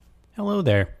Hello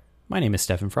there. My name is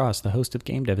Stephen Frost, the host of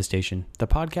Game Devastation, the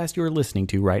podcast you are listening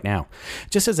to right now.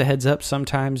 Just as a heads up,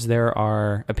 sometimes there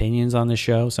are opinions on this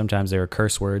show. Sometimes there are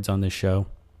curse words on this show.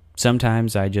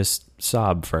 Sometimes I just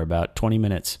sob for about 20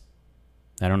 minutes.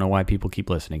 I don't know why people keep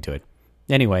listening to it.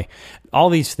 Anyway, all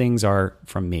these things are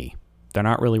from me. They're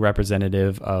not really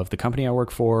representative of the company I work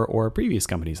for or previous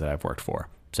companies that I've worked for.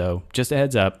 So just a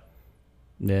heads up,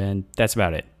 and that's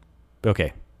about it.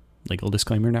 Okay, legal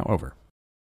disclaimer now over.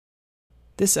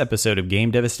 This episode of Game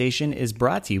Devastation is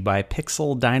brought to you by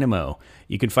Pixel Dynamo.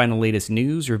 You can find the latest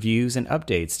news, reviews, and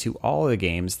updates to all the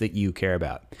games that you care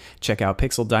about. Check out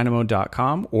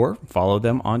pixeldynamo.com or follow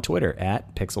them on Twitter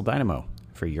at pixeldynamo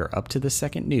for your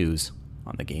up-to-the-second news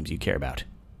on the games you care about.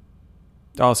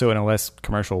 Also, in a less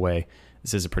commercial way,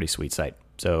 this is a pretty sweet site.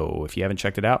 So if you haven't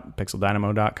checked it out,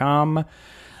 pixeldynamo.com,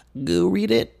 go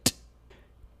read it.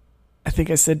 I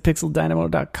think I said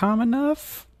pixeldynamo.com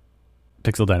enough.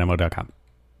 Pixeldynamo.com.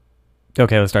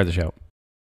 Okay, let's start the show.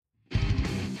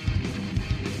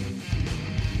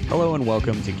 Hello and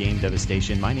welcome to Game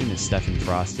Devastation. My name is Stephen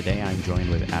Frost. Today I'm joined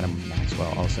with Adam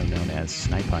Maxwell, also known as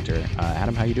Snipe Hunter.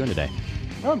 Adam, how you doing today?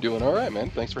 I'm doing all right, man.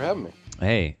 Thanks for having me.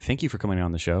 Hey, thank you for coming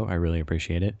on the show. I really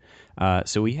appreciate it.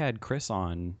 So we had Chris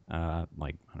on,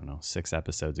 6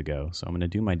 episodes ago. So I'm going to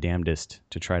do my damnedest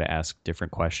to try to ask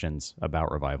different questions about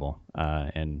Revival,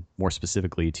 and more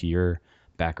specifically to your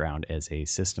background as a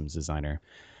systems designer.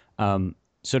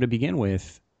 So to begin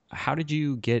with, how did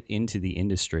you get into the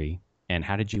industry and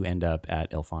how did you end up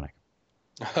at IllFonic?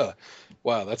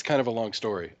 Wow, that's kind of a long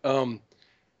story.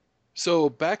 So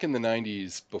back in the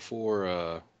 90s,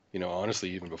 before,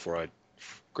 honestly, even before I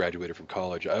graduated from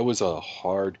college, I was a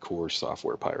hardcore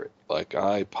software pirate. Like,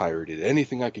 I pirated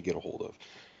anything I could get a hold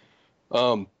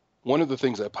of. One of the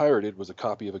things I pirated was a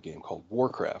copy of a game called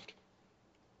Warcraft.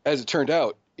 As it turned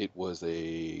out, it was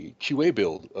a QA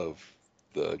build of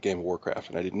the game of Warcraft,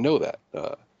 and I didn't know that.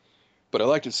 But I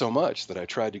liked it so much that I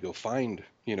tried to go find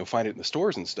it in the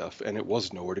stores and stuff, and it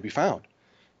was nowhere to be found.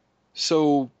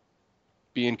 So,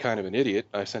 being kind of an idiot,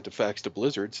 I sent a fax to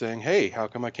Blizzard saying, "Hey, how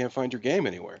come I can't find your game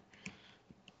anywhere?"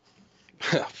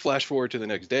 Flash forward to the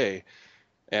next day,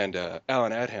 and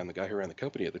Alan Adham, the guy who ran the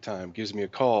company at the time, gives me a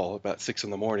call about 6 in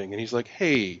the morning, and he's like,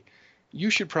 "Hey, you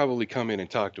should probably come in and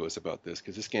talk to us about this,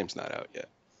 because this game's not out yet."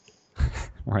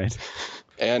 Right.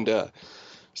 And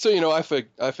so,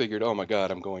 I figured, oh my God,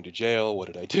 I'm going to jail. What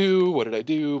did I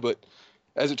do? But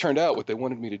as it turned out, what they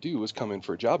wanted me to do was come in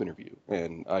for a job interview.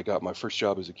 And I got my first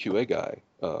job as a QA guy,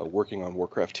 working on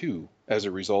Warcraft 2 as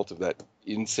a result of that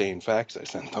insane fax I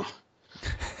sent them.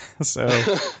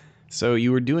 So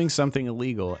you were doing something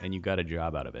illegal and you got a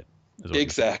job out of it.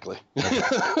 Exactly.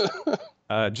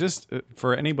 Just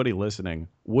for anybody listening,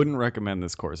 wouldn't recommend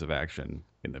this course of action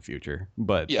in the future,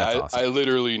 but yeah, that's awesome. I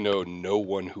literally know no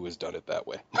one who has done it that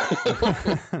way.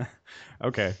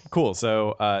 Okay, cool.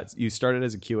 So you started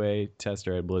as a QA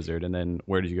tester at Blizzard, and then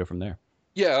where did you go from there?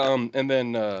 Yeah, and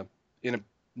then in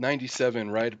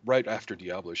 '97, right after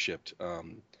Diablo shipped,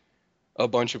 a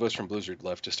bunch of us from Blizzard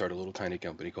left to start a little tiny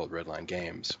company called Redline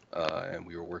Games, and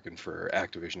we were working for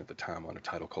Activision at the time on a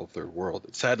title called Third World.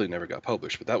 It sadly never got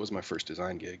published, but that was my first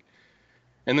design gig.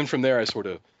 And then from there, I sort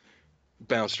of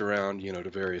bounced around, to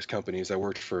various companies. I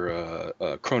worked for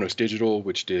Chronos Digital,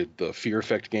 which did the Fear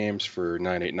Effect games for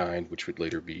 989, which would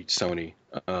later be Sony.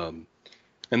 And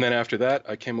then after that,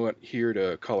 I came out here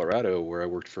to Colorado, where I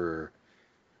worked for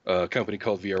a company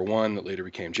called VR1 that later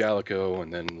became Jalico,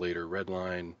 and then later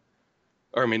Redline.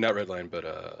 Or I mean, not Redline, but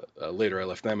later I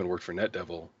left them and worked for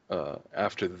NetDevil.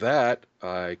 After that,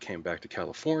 I came back to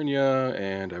California,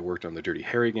 and I worked on the Dirty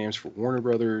Harry games for Warner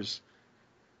Brothers.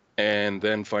 And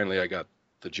then finally I got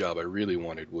the job I really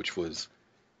wanted, which was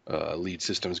lead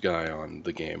systems guy on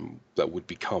the game that would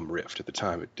become Rift. At the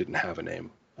time, it didn't have a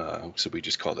name, so we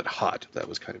just called it Hot. That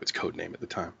was kind of its code name at the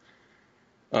time.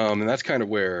 And that's kind of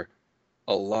where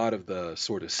a lot of the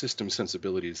sort of system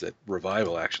sensibilities that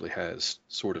Revival actually has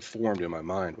sort of formed in my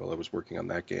mind while I was working on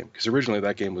that game. Because originally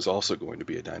that game was also going to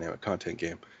be a dynamic content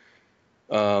game.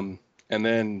 And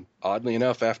then, oddly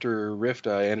enough, after Rift,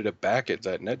 I ended up back at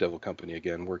that NetDevil company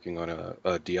again, working on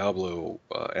a Diablo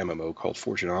MMO called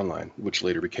Fortune Online, which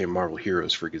later became Marvel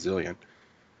Heroes for Gazillion.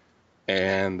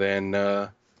 And then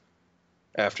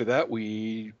after that,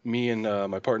 me and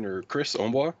my partner Chris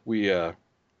Ombois,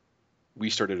 we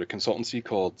started a consultancy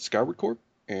called Skyward Corp,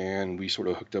 and we sort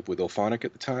of hooked up with IllFonic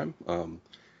at the time.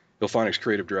 IllFonic's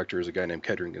creative director is a guy named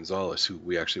Kedrin Gonzalez, who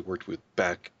we actually worked with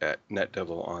back at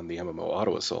NetDevil on the MMO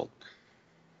Auto Assault.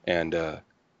 And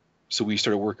so we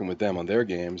started working with them on their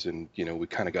games, and we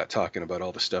kind of got talking about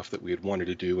all the stuff that we had wanted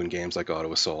to do in games like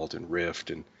Auto Assault and Rift,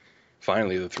 and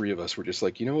finally the three of us were just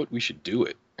like, you know what, we should do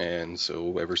it. And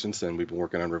so ever since then, we've been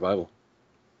working on Revival.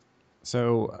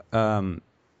 So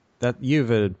that you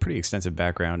have a pretty extensive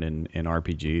background in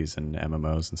RPGs and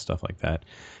MMOs and stuff like that.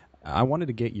 I wanted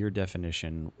to get your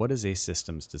definition. What is a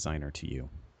systems designer to you?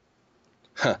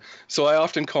 So I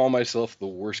often call myself the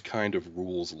worst kind of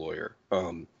rules lawyer.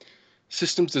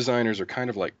 Systems designers are kind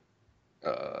of like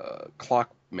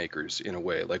clock makers in a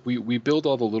way. Like we build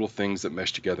all the little things that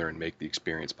mesh together and make the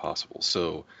experience possible.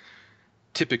 So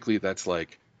typically that's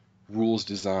like rules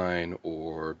design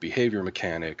or behavior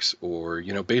mechanics or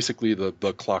basically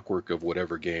the clockwork of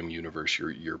whatever game universe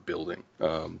you're building.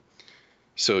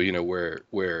 So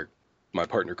where my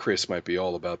partner Chris might be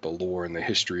all about the lore and the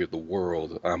history of the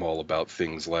world, I'm all about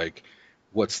things like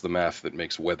what's the math that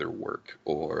makes weather work,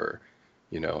 or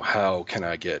how can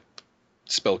I get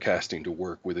spellcasting to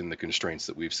work within the constraints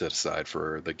that we've set aside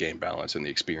for the game balance and the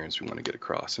experience we want to get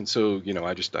across. And so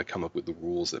I come up with the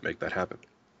rules that make that happen.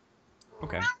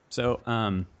 Okay. So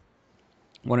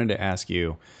wanted to ask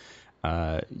you,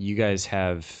 you guys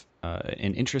have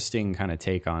an interesting kind of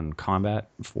take on combat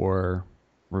for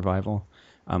Revival.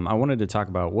 I wanted to talk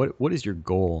about what is your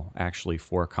goal actually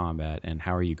for combat, and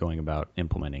how are you going about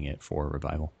implementing it for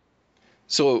Revival?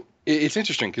 So it's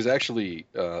interesting because actually,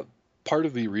 part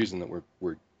of the reason that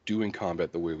we're doing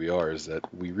combat the way we are is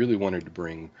that we really wanted to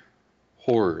bring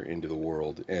horror into the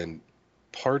world, and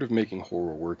part of making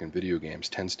horror work in video games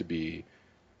tends to be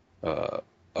a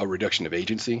reduction of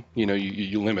agency.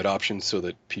 You limit options so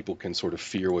that people can sort of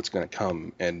fear what's going to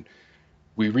come. And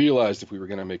we realized if we were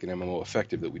going to make an MMO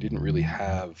effective that we didn't really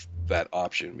have that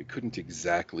option. We couldn't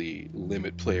exactly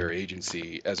limit player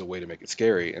agency as a way to make it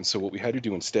scary. And so what we had to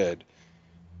do instead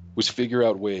was figure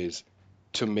out ways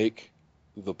to make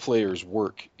the players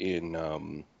work in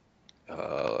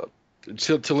to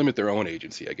limit their own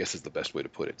agency, I guess is the best way to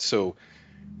put it. So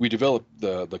we developed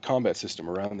the combat system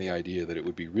around the idea that it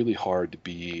would be really hard to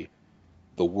be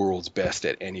the world's best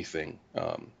at anything,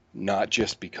 not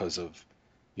just because of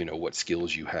what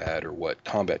skills you had or what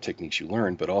combat techniques you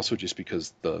learned, but also just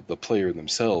because the player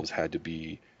themselves had to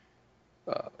be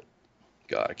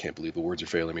God, I can't believe the words are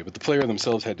failing me, but the player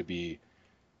themselves had to be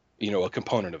a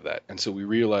component of that. And so we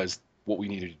realized what we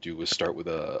needed to do was start with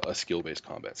a skill-based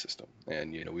combat system.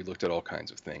 And we looked at all kinds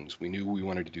of things. We knew we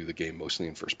wanted to do the game mostly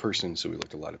in first person, so we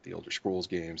looked a lot at the Elder Scrolls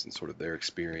games and sort of their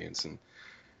experience,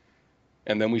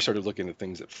 and then we started looking at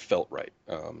things that felt right.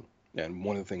 And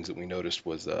one of the things that we noticed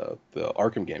was the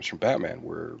Arkham games from Batman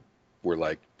were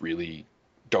like really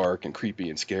dark and creepy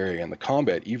and scary, and the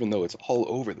combat, even though it's all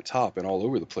over the top and all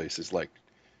over the place, is like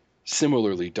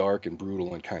similarly dark and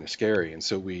brutal and kind of scary. And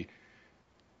so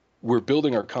we're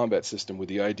building our combat system with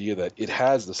the idea that it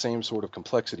has the same sort of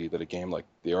complexity that a game like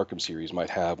the Arkham series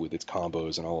might have with its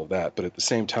combos and all of that, but at the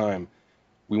same time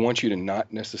we want you to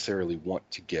not necessarily want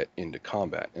to get into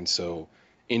combat. And so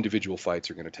individual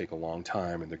fights are going to take a long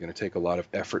time, and they're going to take a lot of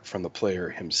effort from the player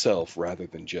himself rather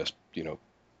than just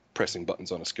pressing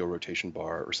buttons on a skill rotation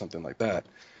bar or something like that,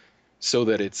 so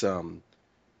that it's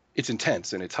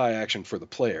intense and it's high action for the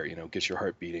player, gets your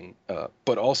heart beating.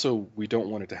 But also we don't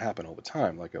want it to happen all the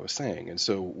time, like I was saying. And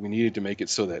so we needed to make it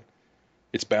so that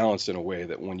it's balanced in a way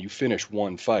that when you finish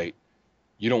one fight,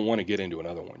 you don't want to get into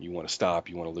another one. You want to stop,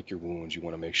 you want to lick your wounds, you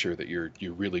want to make sure that you're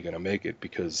really going to make it,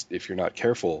 because if you're not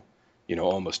careful,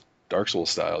 almost Dark Souls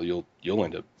style, you'll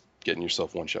end up getting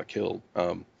yourself one shot killed.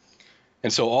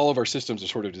 And so all of our systems are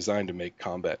sort of designed to make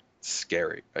combat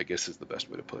scary, I guess is the best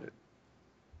way to put it.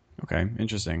 Okay,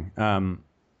 interesting.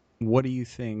 What do you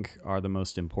think are the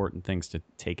most important things to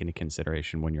take into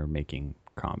consideration when you're making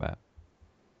combat?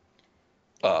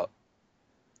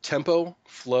 Tempo,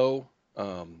 flow,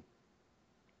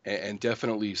 and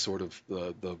definitely sort of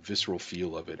the visceral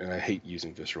feel of it. And I hate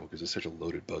using visceral because it's such a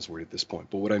loaded buzzword at this point.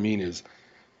 But what I mean is,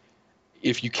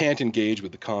 if you can't engage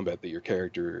with the combat that your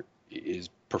character is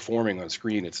performing on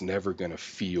screen, it's never going to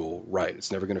feel right.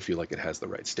 It's never going to feel like it has the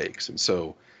right stakes. And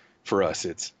so for us,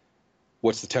 it's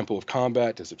what's the tempo of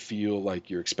combat? Does it feel like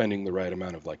you're expending the right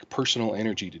amount of like personal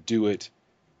energy to do it?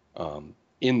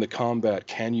 In the combat,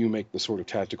 can you make the sort of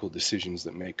tactical decisions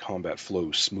that make combat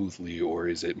flow smoothly, or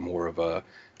is it more of a,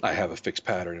 I have a fixed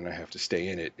pattern and I have to stay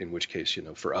in it, in which case,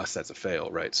 for us, that's a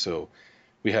fail, right? So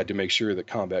we had to make sure that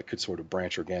combat could sort of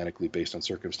branch organically based on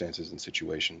circumstances and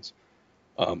situations.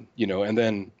 And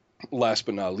then last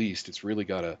but not least, it's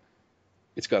got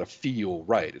to feel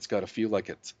right. It's got to feel like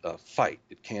it's a fight.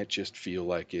 It can't just feel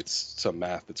like it's some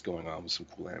math that's going on with some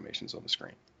cool animations on the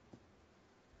screen.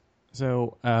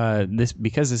 So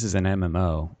because this is an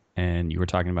MMO, and you were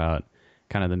talking about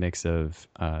kind of the mix of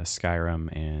Skyrim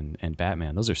and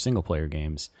Batman, those are single player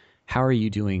games. how are you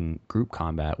doing group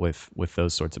combat with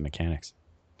those sorts of mechanics?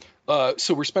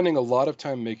 So we're spending a lot of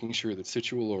time making sure that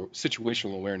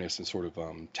situational awareness and sort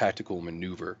of tactical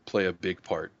maneuver play a big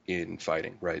part in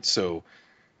fighting, right? So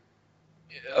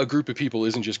a group of people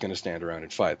isn't just going to stand around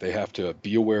and fight. They have to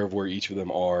be aware of where each of them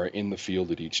are in the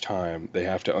field at each time. They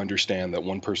have to understand that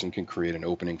one person can create an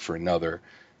opening for another.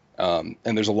 And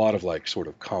there's a lot of like sort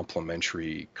of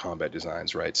complementary combat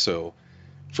designs, right? So,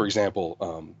 for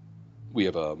example, we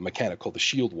have a mechanic called the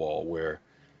shield wall where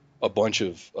a bunch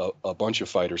of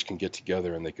fighters can get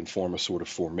together and they can form a sort of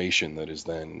formation that is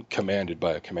then commanded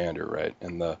by a commander, right?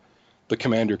 And the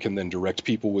commander can then direct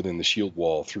people within the shield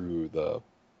wall through the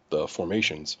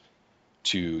formations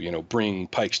to bring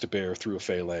pikes to bear through a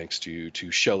phalanx, to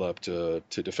shell up to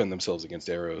defend themselves against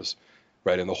arrows,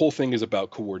 right? And the whole thing is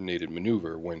about coordinated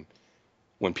maneuver.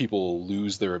 When people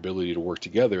lose their ability to work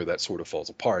together, that sort of falls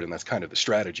apart. And that's kind of the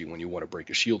strategy when you want to break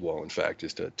a shield wall, in fact,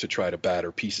 is to try to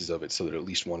batter pieces of it so that at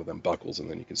least one of them buckles, and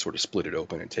then you can sort of split it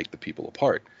open and take the people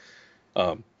apart.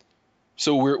 Um,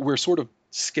 so we're sort of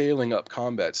scaling up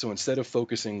combat. So instead of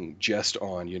focusing just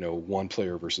on, one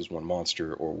player versus one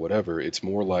monster or whatever, it's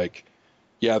more like,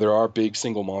 yeah, there are big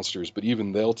single monsters, but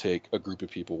even they'll take a group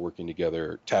of people working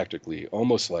together tactically,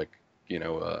 you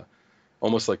know, uh,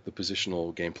 almost like the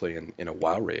positional gameplay in a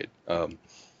WoW raid.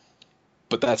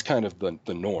 But that's kind of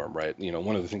the norm, right?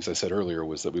 One of the things I said earlier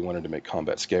was that we wanted to make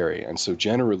combat scary. And so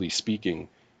generally speaking,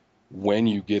 when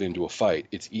you get into a fight,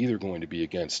 it's either going to be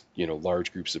against,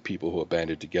 large groups of people who have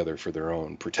banded together for their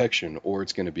own protection, or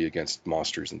it's going to be against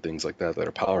monsters and things like that that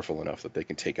are powerful enough that they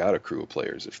can take out a crew of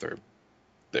players if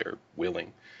they're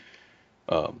willing.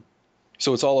 Um,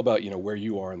 so it's all about, where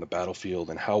you are in the battlefield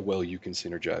and how well you can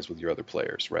synergize with your other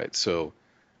players, right? So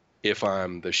if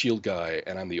I'm the shield guy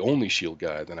and I'm the only shield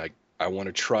guy, then I want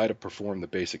to try to perform the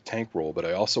basic tank role, but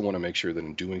I also want to make sure that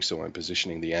in doing so, I'm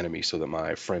positioning the enemy so that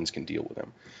my friends can deal with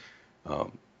him.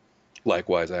 Um,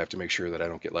 Likewise, I have to make sure that I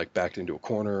don't get like backed into a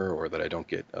corner, or that I don't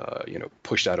get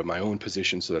pushed out of my own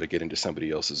position so that I get into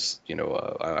somebody else's I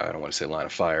don't want to say line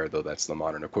of fire, though that's the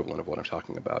modern equivalent of what I'm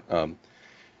talking about.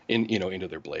 Into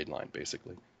their blade line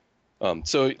basically.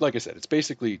 So like I said, it's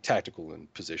basically tactical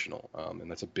and positional, and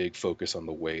that's a big focus on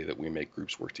the way that we make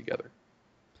groups work together.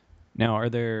 Now, are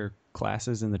there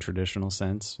classes in the traditional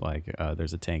sense, like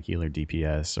there's a tank healer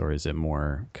DPS, or is it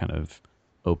more kind of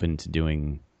open to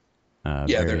doing Yeah,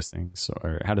 there various things,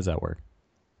 or how does that work?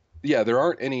 yeah there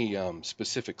aren't any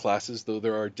specific classes, though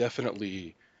there are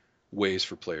definitely ways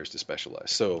for players to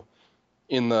specialize. So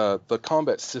in the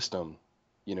combat system,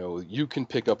 you can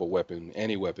pick up a weapon,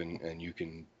 any weapon, and you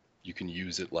can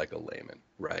use it like a layman,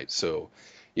 right? So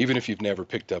even if you've never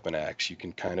picked up an axe, you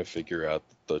can kind of figure out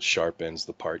the sharp ends,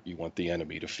 the part you want the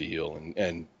enemy to feel,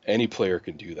 and any player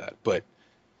can do that. But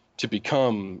to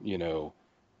become,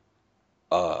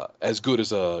 as good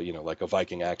as like a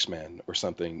Viking axeman or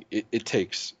something, it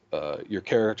takes your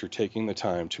character taking the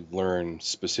time to learn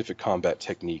specific combat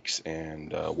techniques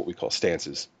and what we call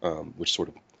stances, which sort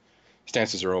of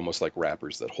stances are almost like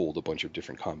wrappers that hold a bunch of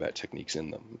different combat techniques in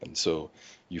them. And so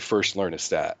you first learn a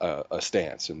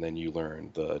stance, and then you learn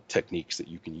the techniques that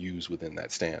you can use within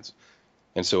that stance.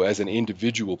 And so as an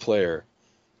individual player,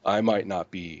 I might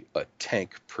not be a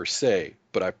tank per se,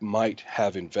 but I might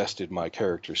have invested my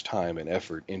character's time and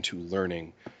effort into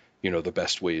learning, the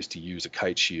best ways to use a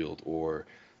kite shield, or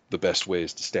the best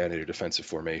ways to stand in a defensive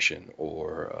formation,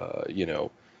 or,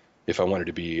 if I wanted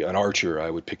to be an archer, I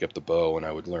would pick up the bow and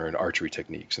I would learn archery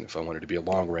techniques. And if I wanted to be a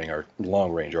long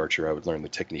range archer, I would learn the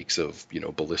techniques of,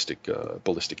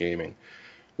 ballistic aiming.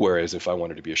 Whereas if I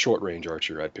wanted to be a short range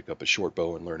archer, I'd pick up a short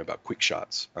bow and learn about quick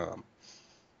shots.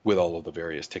 With all of the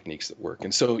various techniques that work.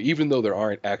 And so even though there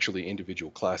aren't actually individual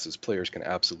classes, players can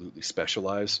absolutely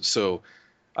specialize. So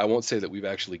I won't say that we've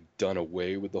actually done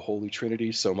away with the Holy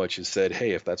Trinity so much as said,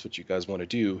 hey, if that's what you guys want to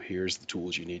do, here's the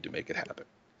tools you need to make it happen.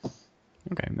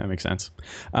 Okay, that makes sense.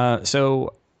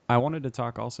 So I wanted to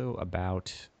talk also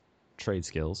about trade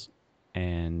skills,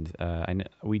 and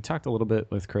we talked a little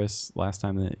bit with Chris last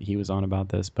time that he was on about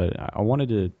this, but I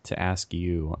wanted to ask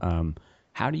you,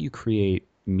 how do you create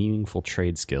meaningful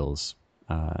trade skills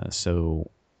so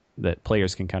that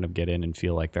players can kind of get in and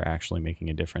feel like they're actually making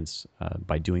a difference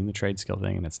by doing the trade skill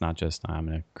thing, and it's not just I'm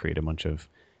going to create a bunch of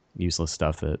useless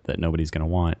stuff that nobody's going to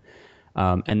want.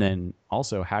 And then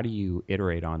also, how do you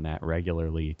iterate on that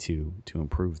regularly to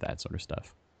improve that sort of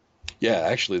stuff? Yeah,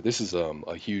 actually, this is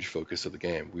a huge focus of the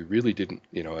game. We really didn't,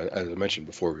 as I mentioned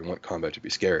before, we want combat to be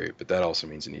scary, but that also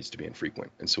means it needs to be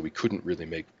infrequent. And so we couldn't really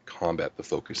make combat the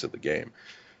focus of the game.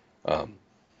 Um,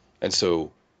 and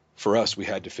so for us, we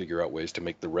had to figure out ways to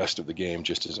make the rest of the game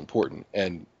just as important.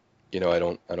 And I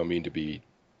don't mean to be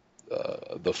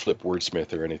the flip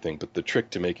wordsmith or anything, but the trick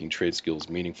to making trade skills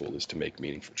meaningful is to make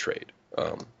meaningful trade.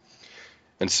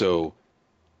 And so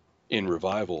in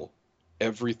Revival,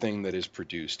 everything that is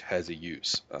produced has a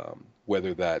use,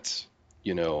 whether that's,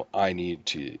 I need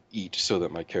to eat so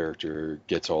that my character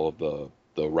gets all of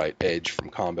the right edge from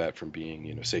combat from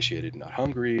being, satiated and not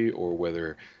hungry, or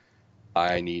whether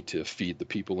I need to feed the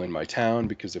people in my town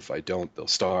because if I don't, they'll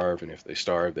starve, and if they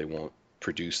starve, they won't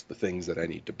produce the things that I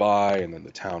need to buy, and then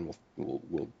the town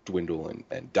will dwindle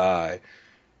and die.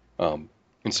 And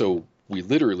so we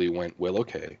literally went, well,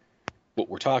 okay, what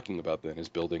we're talking about then is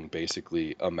building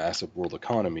basically a massive world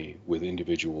economy with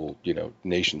individual,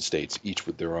 nation states, each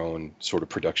with their own sort of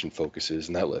production focuses,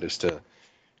 and that led us to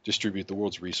distribute the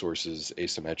world's resources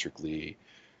asymmetrically.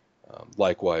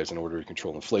 Likewise, in order to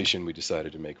control inflation, we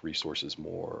decided to make resources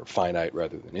more finite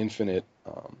rather than infinite.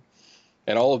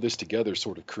 And all of this together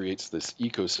sort of creates this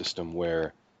ecosystem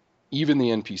where even the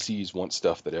NPCs want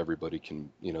stuff that everybody can,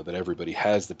 that everybody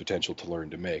has the potential to learn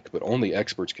to make, but only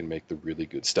experts can make the really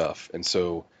good stuff. And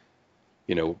so,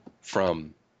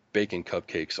 from baking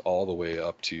cupcakes all the way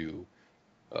up to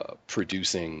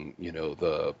producing,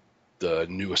 the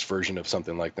newest version of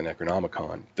something like the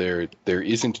Necronomicon, there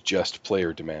isn't just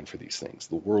player demand for these things.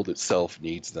 The world itself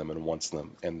needs them and wants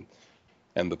them,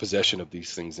 and the possession of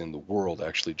these things in the world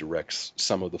actually directs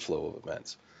some of the flow of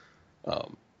events.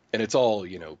 And it's all,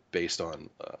 based on,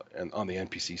 and on the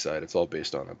NPC side, it's all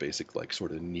based on a basic, like,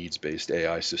 sort of needs-based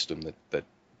AI system that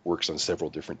works on several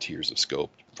different tiers of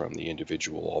scope, from the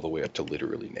individual all the way up to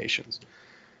literally nations.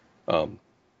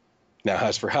 Now,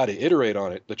 as for how to iterate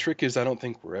on it, the trick is I don't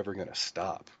think we're ever going to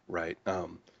stop, right?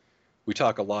 We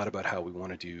talk a lot about how we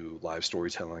want to do live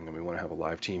storytelling and we want to have a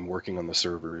live team working on the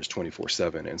servers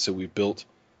 24/7. And so we built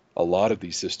a lot of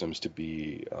these systems to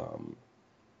be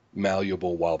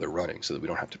malleable while they're running so that we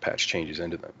don't have to patch changes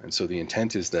into them. And so the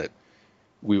intent is that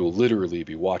we will literally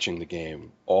be watching the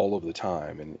game all of the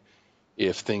time. And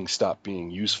if things stop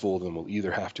being useful, then we'll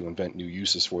either have to invent new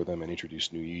uses for them and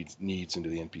introduce new needs into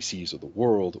the NPCs of the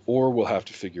world, or we'll have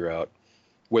to figure out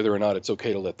whether or not it's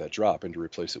okay to let that drop and to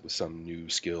replace it with some new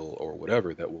skill or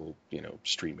whatever that will,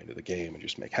 stream into the game and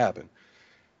just make happen.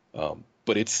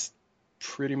 But it's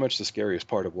pretty much the scariest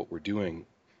part of what we're doing,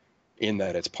 in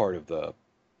that it's part of the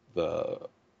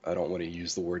I don't want to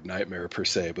use the word nightmare per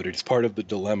se, but it's part of the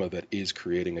dilemma that is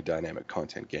creating a dynamic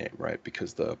content game, right?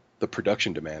 Because the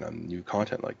production demand on new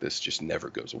content like this just never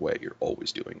goes away. You're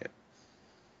always doing it.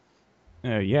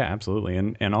 Yeah, absolutely.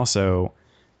 And also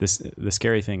the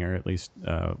scary thing, or at least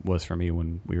was for me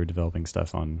when we were developing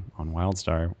stuff on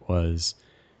WildStar, was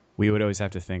we would always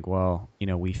have to think, well,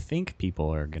 we think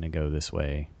people are going to go this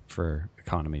way for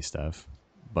economy stuff.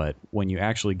 But when you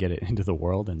actually get it into the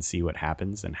world and see what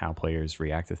happens and how players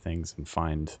react to things and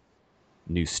find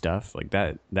new stuff, like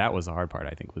that was the hard part,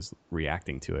 I think, was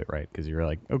reacting to it, right? Because you're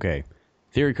like, okay,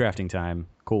 theory crafting time,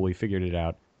 cool, we figured it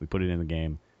out, we put it in the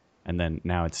game, and then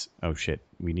now it's, oh shit,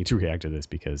 we need to react to this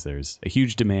because there's a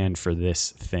huge demand for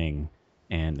this thing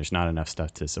and there's not enough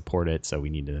stuff to support it, so we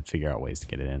need to figure out ways to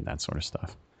get it in, that sort of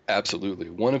stuff. Absolutely.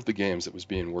 One of the games that was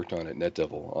being worked on at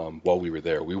NetDevil, while we were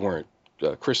there, we weren't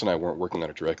Chris and I weren't working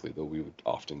on it directly, though we would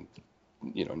often,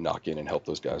 knock in and help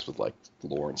those guys with like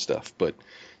lore and stuff. But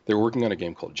they were working on a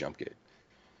game called Jumpgate,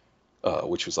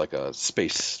 which was like a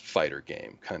space fighter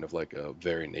game, kind of like a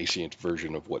very nascent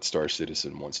version of what Star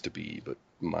Citizen wants to be, but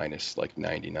minus like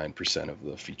 99% of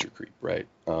the feature creep, right?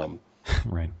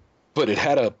 Right. But it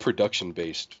had a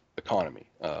production-based economy,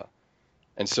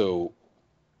 and so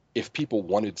if people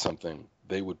wanted something,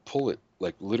 they would pull it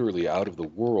like literally out of the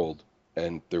world,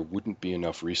 and there wouldn't be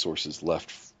enough resources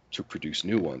left to produce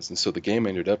new ones. And so the game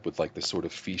ended up with like this sort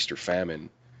of feast or famine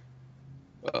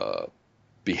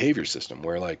behavior system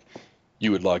where like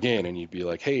you would log in and you'd be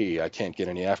like, hey, I can't get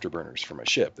any afterburners for my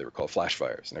ship. They were called flash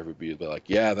fires. And everybody would be like,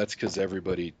 yeah, that's because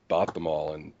everybody bought them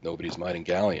all and nobody's mining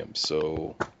gallium.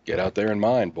 So get out there and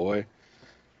mine, boy.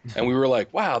 And we were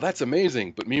like, wow, that's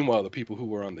amazing. But meanwhile, the people who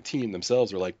were on the team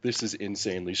themselves were like, this is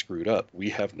insanely screwed up. We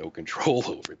have no control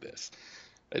over this.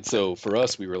 And so for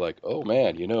us, we were like, oh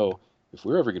man, if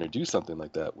we're ever going to do something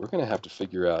like that, we're going to have to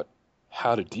figure out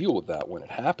how to deal with that when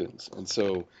it happens. And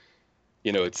so,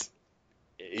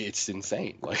 it's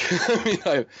insane. Like, I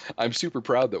mean, I'm super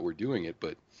proud that we're doing it,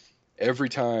 but every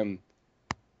time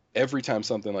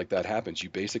something like that happens, you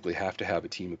basically have to have a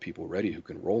team of people ready who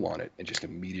can roll on it and just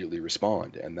immediately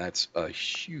respond. And that's a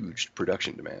huge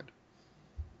production demand.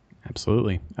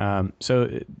 Absolutely.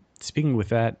 So speaking with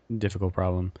that difficult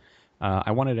problem,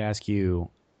 I wanted to ask you,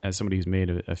 as somebody who's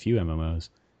made a few MMOs,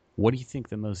 what do you think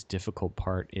the most difficult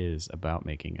part is about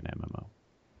making an MMO?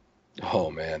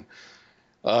 Oh man.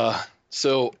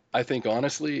 So I think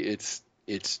honestly,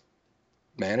 it's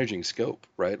managing scope,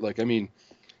 right? Like, I mean,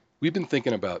 we've been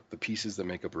thinking about the pieces that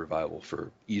make up Revival for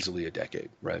easily a decade,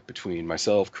 right? Between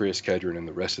myself, Chris, Kedron, and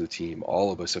the rest of the team,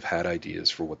 all of us have had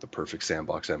ideas for what the perfect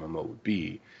sandbox MMO would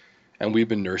be. And we've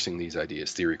been nursing these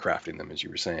ideas, theory crafting them, as you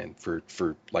were saying, for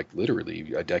like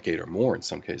literally a decade or more in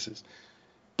some cases.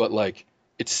 But like,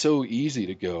 it's so easy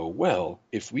to go, well,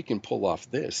 if we can pull off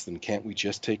this, then can't we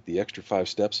just take the extra 5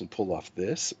 steps and pull off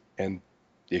this? And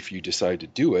if you decide to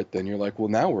do it, then you're like, well,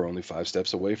 now we're only 5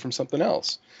 steps away from something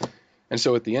else. And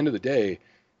so at the end of the day,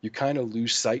 you kind of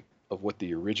lose sight of what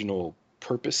the original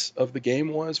purpose of the game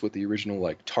was, what the original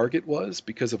like target was,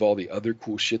 because of all the other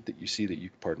cool shit that you see that you,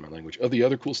 pardon my language, of the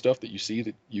other cool stuff that you see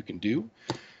that you can do.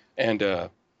 And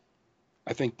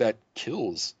I think that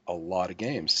kills a lot of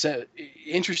games.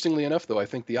 Interestingly enough, though, I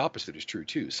think the opposite is true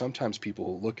too. Sometimes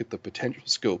people look at the potential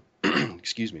scope,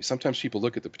 excuse me, sometimes people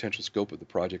look at the potential scope of the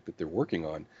project that they're working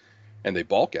on and they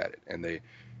balk at it and they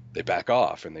back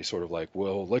off and they sort of like,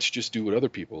 well, let's just do what other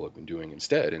people have been doing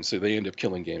instead. And so they end up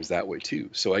killing games that way too.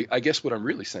 So I guess what I'm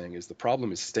really saying is the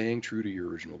problem is staying true to your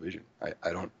original vision.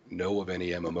 I don't know of any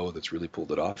MMO that's really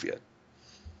pulled it off yet.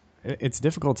 It's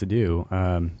difficult to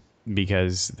do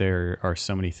because there are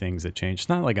so many things that change. It's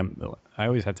not like I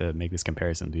always have to make this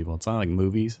comparison to people. It's not like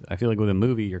movies. I feel like with a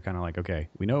movie, you're kind of like, okay,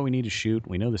 we know what we need to shoot.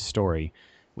 We know the story.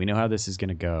 We know how this is going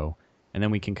to go. And then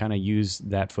we can kind of use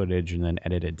that footage and then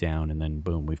edit it down, and then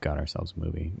boom, we've got ourselves a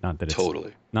movie. Not that it's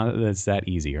Totally. not that it's that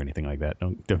easy or anything like that.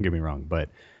 Don't get me wrong, but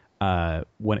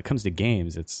when it comes to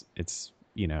games, it's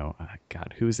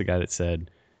God, who's the guy that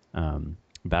said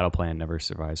battle plan never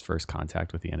survives first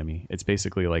contact with the enemy? It's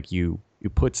basically like you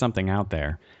put something out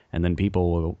there, and then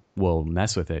people will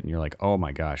mess with it, and you're like, oh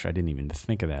my gosh, I didn't even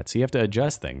think of that. So you have to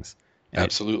adjust things.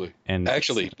 Absolutely. And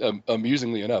actually,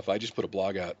 amusingly enough, I just put a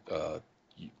blog out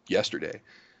yesterday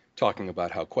talking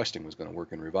about how questing was going to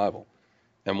work in Revival.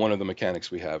 And one of the mechanics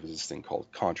we have is this thing called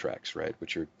contracts, right?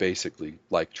 Which are basically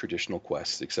like traditional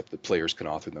quests, except that players can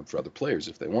author them for other players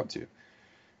if they want to.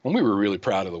 And we were really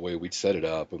proud of the way we'd set it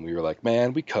up. And we were like,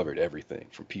 man, we covered everything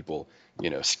from people,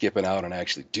 skipping out on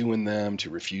actually doing them to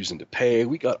refusing to pay.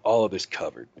 We got all of this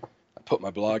covered. I put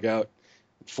my blog out.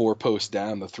 4 posts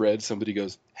down the thread, somebody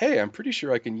goes, hey, I'm pretty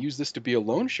sure I can use this to be a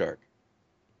loan shark.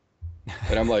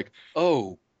 And I'm like,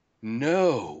 oh,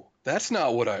 no, that's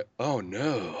not what oh,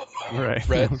 no. Right.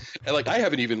 Right. And like, I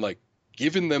haven't even like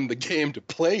given them the game to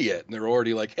play yet. And they're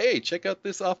already like, hey, check out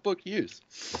this off book use.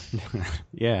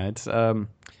 Yeah. It's,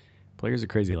 players are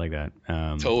crazy like that.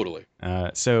 Totally.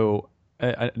 So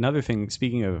another thing,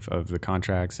 speaking of the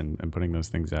contracts and putting those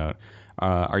things out,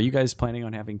 are you guys planning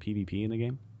on having PvP in the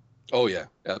game? Oh yeah,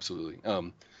 absolutely.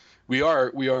 We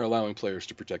are allowing players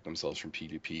to protect themselves from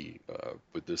PvP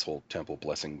with this whole temple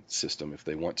blessing system if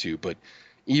they want to. But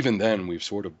even then, we've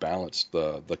sort of balanced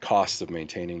the costs of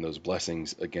maintaining those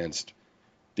blessings against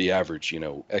the average,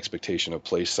 expectation of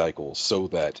play cycle, so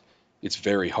that it's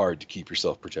very hard to keep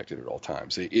yourself protected at all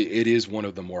times. It is one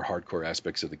of the more hardcore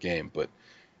aspects of the game, but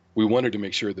we wanted to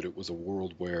make sure that it was a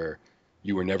world where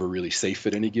you were never really safe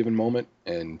at any given moment.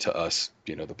 And to us,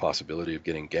 the possibility of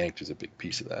getting ganked is a big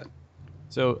piece of that.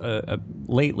 So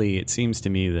lately, it seems to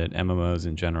me that MMOs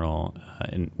in general,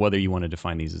 and whether you want to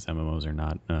define these as MMOs or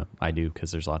not, I do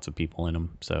because there's lots of people in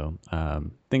them. So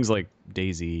things like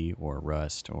DayZ or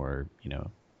Rust or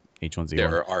H1Z1. Yeah,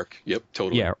 or Ark. Yep,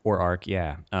 totally. Yeah, or Ark.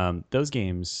 Yeah, those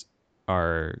games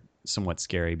are somewhat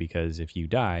scary because if you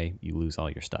die, you lose all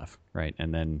your stuff, right?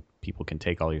 And then people can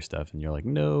take all your stuff, and you're like,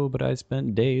 no, but I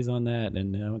spent days on that,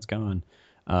 and now it's gone.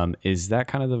 Is that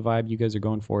kind of the vibe you guys are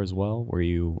going for as well, where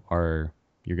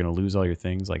you're going to lose all your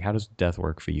things? Like, how does death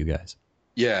work for you guys?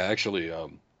 Yeah, actually,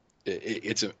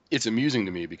 it's amusing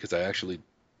to me because I actually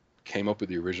came up with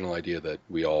the original idea that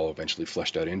we all eventually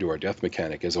fleshed out into our death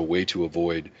mechanic as a way to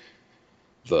avoid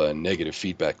the negative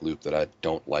feedback loop that I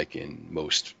don't like in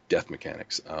most death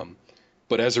mechanics.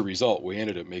 But as a result, we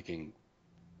ended up making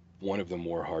one of the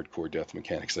more hardcore death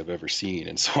mechanics I've ever seen.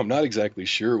 And so I'm not exactly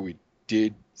sure we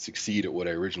did succeed at what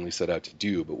I originally set out to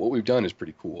do, but what we've done is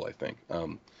pretty cool, I think.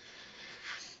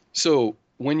 So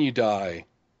when you die,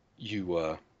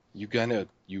 you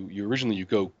originally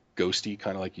go ghosty,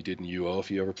 kind of like you did in UO,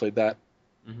 if you ever played that.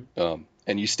 Mm-hmm.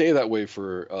 And you stay that way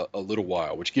for a little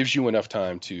while, which gives you enough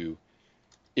time to,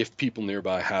 if people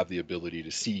nearby have the ability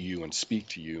to see you and speak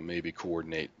to you, maybe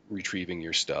coordinate retrieving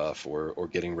your stuff or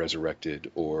getting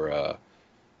resurrected, or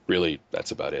really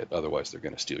that's about it. Otherwise, they're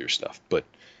going to steal your stuff. But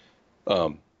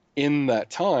in that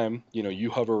time,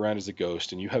 you hover around as a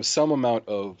ghost and you have some amount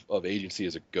of agency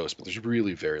as a ghost, but there's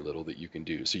really very little that you can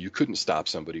do. So you couldn't stop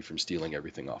somebody from stealing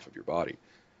everything off of your body.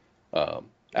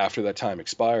 After that time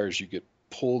expires, you get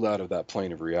pulled out of that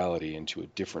plane of reality into a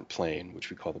different plane, which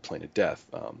we call the plane of death,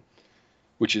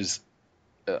 which is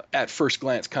at first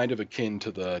glance kind of akin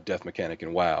to the death mechanic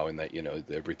in WoW, in that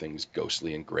everything's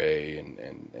ghostly and gray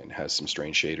and has some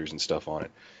strange shaders and stuff on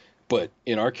it. But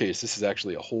in our case, this is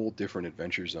actually a whole different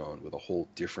adventure zone with a whole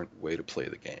different way to play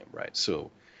the game, right?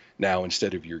 So now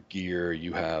instead of your gear,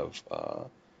 you have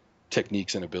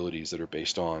techniques and abilities that are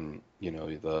based on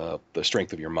the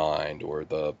strength of your mind or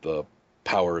the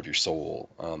power of your soul,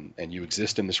 and you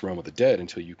exist in this realm of the dead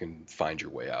until you can find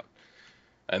your way out.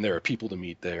 And there are people to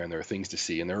meet there, and there are things to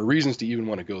see, and there are reasons to even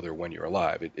want to go there when you're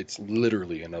alive. It's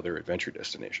literally another adventure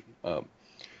destination.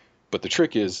 But the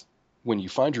trick is, when you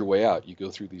find your way out, you go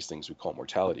through these things we call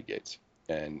mortality gates.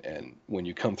 And when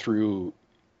you come through,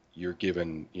 you're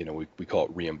given, we call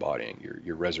it re-embodying.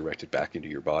 You're resurrected back into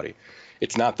your body.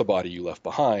 It's not the body you left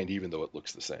behind, even though it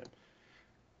looks the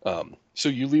same. So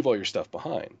you leave all your stuff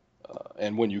behind.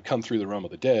 And when you come through the realm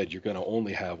of the dead, you're going to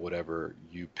only have whatever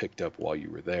you picked up while you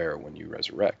were there when you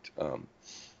resurrect.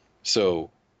 So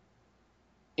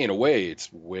in a way,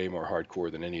 it's way more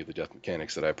hardcore than any of the death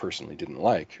mechanics that I personally didn't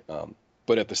like.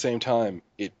 But at the same time,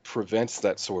 it prevents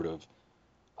that sort of,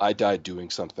 I died doing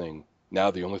something,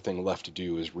 now the only thing left to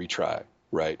do is retry,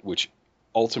 right? Which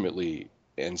ultimately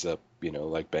ends up,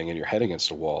 like banging your head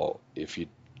against a wall if you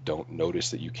don't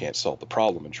notice that you can't solve the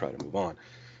problem and try to move on.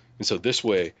 And so this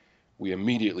way, we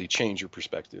immediately change your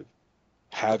perspective,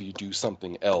 have you do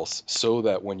something else, so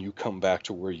that when you come back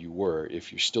to where you were,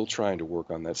 if you're still trying to work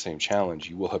on that same challenge,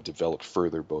 you will have developed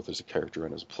further both as a character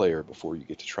and as a player before you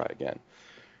get to try again.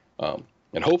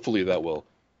 And hopefully that will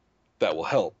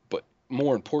help. But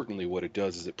more importantly, what it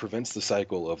does is it prevents the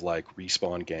cycle of like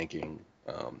respawn ganking.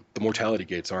 The mortality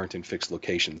gates aren't in fixed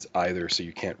locations either, so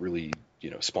you can't really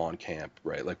spawn camp,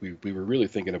 right? Like we were really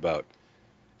thinking about,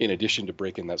 in addition to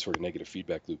breaking that sort of negative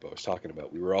feedback loop I was talking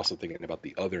about, we were also thinking about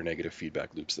the other negative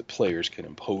feedback loops that players can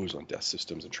impose on death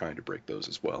systems and trying to break those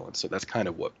as well. And so that's kind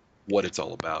of what it's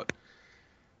all about.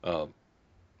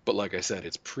 But like I said,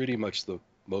 it's pretty much the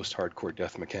most hardcore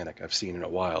death mechanic I've seen in a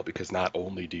while, because not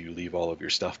only do you leave all of your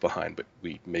stuff behind, but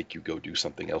we make you go do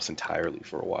something else entirely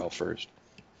for a while first.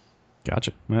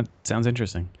 Gotcha. That sounds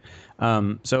interesting.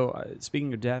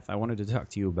 Speaking of death, I wanted to talk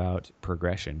to you about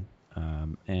progression.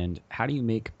 And how do you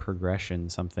make progression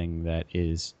something that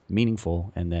is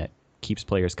meaningful and that keeps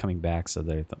players coming back, so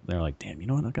they're like, damn, you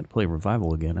know what, I got to play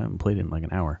Revival again. I haven't played it in like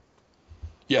an hour.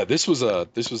 Yeah, this was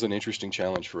an interesting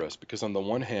challenge for us, because on the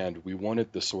one hand, we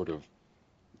wanted the sort of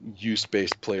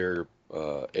use-based player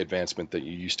advancement that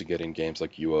you used to get in games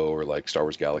like UO or like Star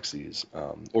Wars Galaxies,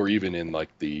 or even in like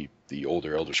the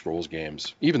older Elder Scrolls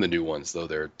games. Even the new ones, though,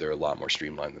 they're a lot more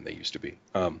streamlined than they used to be.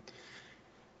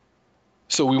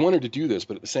 So we wanted to do this,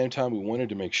 but at the same time, we wanted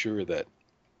to make sure that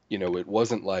it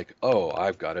wasn't like, oh,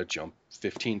 I've got to jump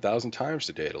 15,000 times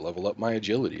today to level up my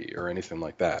agility or anything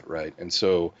like that, right? And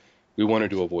so we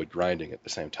wanted to avoid grinding at the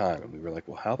same time. And we were like,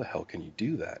 well, how the hell can you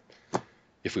do that?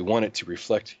 If we want it to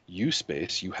reflect use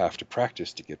space, you have to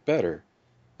practice to get better.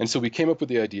 And so we came up with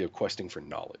the idea of questing for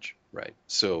knowledge, right?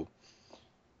 So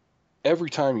every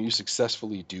time you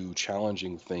successfully do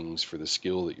challenging things for the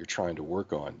skill that you're trying to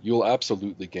work on, you'll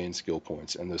absolutely gain skill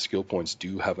points, and those skill points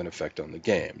do have an effect on the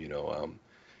game.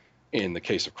 In the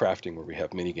case of crafting, where we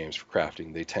have mini games for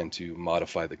crafting, they tend to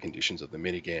modify the conditions of the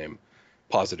mini game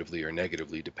positively or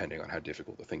negatively depending on how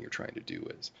difficult the thing you're trying to do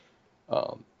is.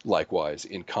 Likewise,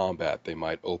 in combat, they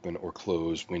might open or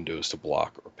close windows to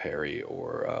block or parry,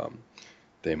 or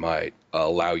they might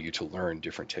allow you to learn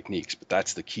different techniques. But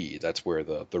that's the key. That's where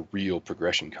the real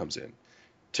progression comes in.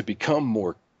 To become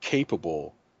more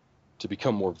capable, to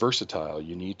become more versatile,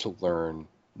 you need to learn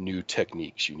new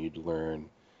techniques. You need to learn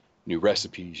new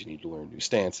recipes. You need to learn new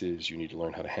stances. You need to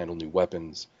learn how to handle new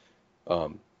weapons.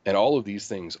 And all of these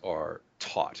things are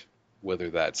taught, whether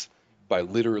that's by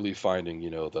literally finding,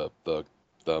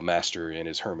 the master in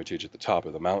his hermitage at the top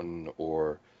of the mountain,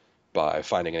 or by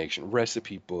finding an ancient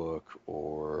recipe book,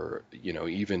 or,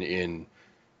 even in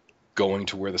going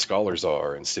to where the scholars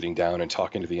are and sitting down and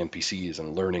talking to the NPCs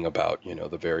and learning about,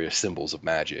 the various symbols of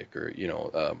magic, or,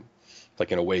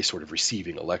 like in a way, sort of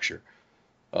receiving a lecture.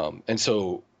 And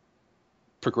so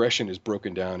progression is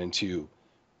broken down into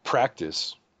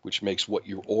practice, which makes what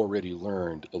you already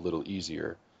learned a little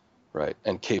easier, right?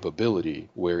 And capability,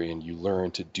 wherein you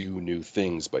learn to do new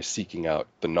things by seeking out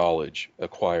the knowledge,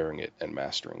 acquiring it, and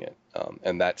mastering it.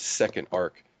 And that second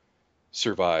arc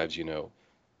survives,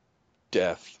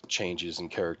 death, changes in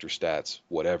character stats,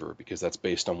 whatever, because that's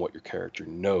based on what your character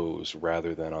knows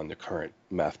rather than on the current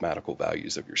mathematical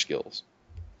values of your skills.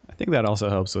 I think that also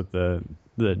helps with the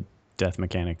death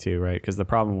mechanic too, right? Because the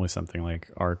problem with something like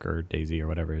Ark or Daisy or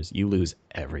whatever is you lose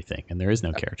everything, and there is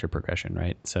no character progression,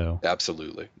 right? So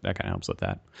Absolutely. that kind of helps with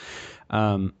that.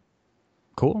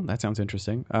 Cool. That sounds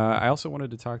interesting. I also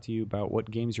wanted to talk to you about what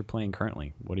games you're playing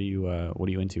currently. What are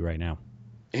you into right now?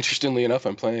 Interestingly enough,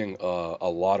 I'm playing a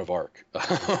lot of Ark.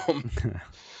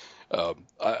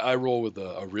 I roll with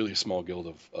a really small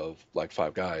guild of like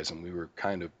 5 guys, and we were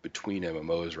kind of between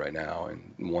MMOs right now.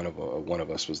 And one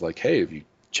of us was like, "Hey, have you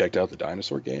checked out the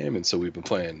dinosaur game?" And so we've been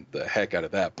playing the heck out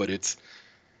of that. But it's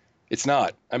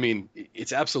not. I mean,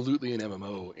 it's absolutely an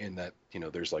MMO in that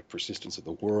there's like persistence of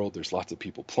the world. There's lots of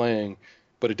people playing,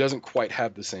 but it doesn't quite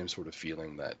have the same sort of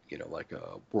feeling that like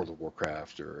World of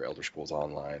Warcraft or Elder Scrolls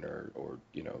Online or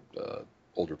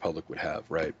Old Republic would have,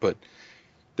 right? But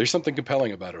there's something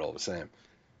compelling about it all the same.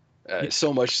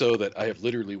 So much so that I have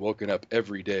literally woken up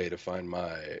every day to find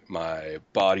my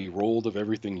body rolled of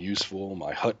everything useful,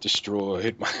 my hut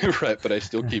destroyed, right, but I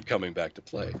still keep coming back to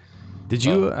play. Did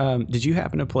you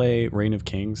happen to play Reign of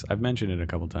Kings? I've mentioned it a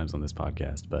couple times on this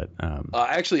podcast, but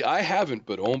actually I haven't,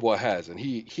 but Ombois has, and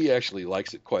he actually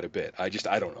likes it quite a bit. I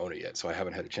don't own it yet, so I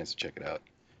haven't had a chance to check it out.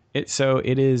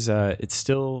 It is it's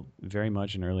still very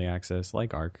much in early access,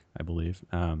 like Ark, I believe.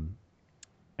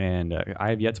 And I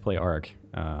have yet to play Ark.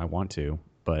 I want to,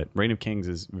 but Reign of Kings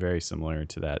is very similar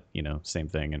to that, same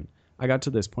thing. And I got to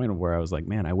this point where I was like,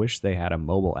 man, I wish they had a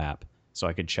mobile app so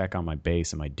I could check on my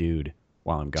base and my dude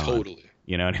while I'm gone. Totally.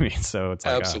 You know what I mean? So it's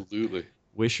like, absolutely.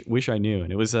 Wish I knew.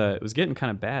 And it was getting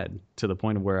kind of bad to the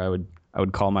point of where I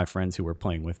would call my friends who were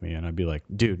playing with me, and I'd be like,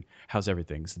 dude, how's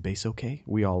everything? Is the base okay?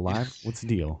 We all alive? What's the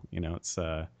deal? It's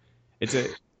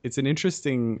an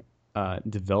interesting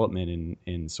development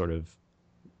in sort of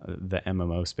the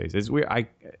MMO space. It's weird.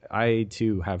 I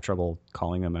too have trouble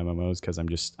calling them MMOs because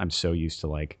I'm so used to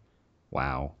like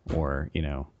WoW or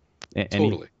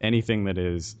Totally. anything that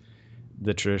is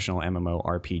the traditional MMO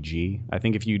RPG. I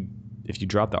think if you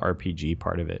drop the RPG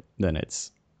part of it, then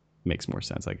makes more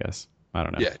sense, I guess. I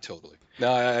don't know. Yeah, totally.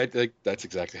 No, I think that's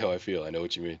exactly how I feel. I know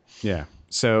what you mean. Yeah.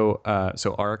 So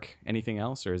Ark, anything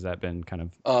else, or has that been kind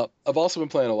of? I've also been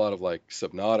playing a lot of like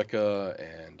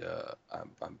Subnautica, and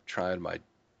I'm trying my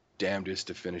damnedest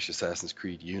to finish Assassin's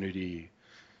Creed Unity.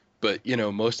 But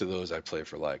most of those I play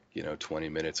for like 20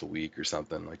 minutes a week or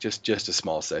something, like just a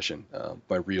small session.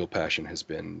 My real passion has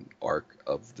been Ark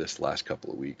of this last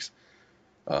couple of weeks.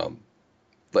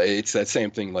 But it's that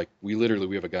same thing. Like we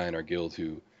have a guy in our guild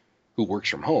who works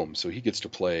from home, so he gets to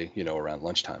play around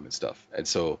lunchtime and stuff. And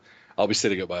so I'll be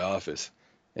sitting at my office,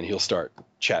 and he'll start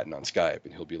chatting on Skype,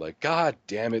 and he'll be like, "God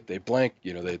damn it, they blanked.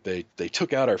 They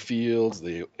took out our fields.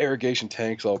 The irrigation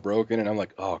tank's all broken." And I'm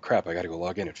like, "Oh crap, I got to go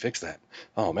log in and fix that."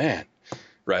 Oh man,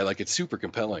 right? Like it's super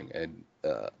compelling, and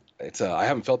I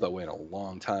haven't felt that way in a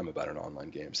long time about an online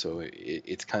game. So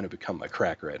it's kind of become my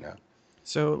crack right now.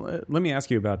 So let me ask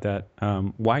you about that.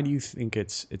 Why do you think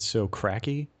it's so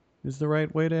cracky? Is the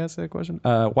right way to ask that question?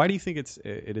 Why do you think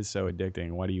it is so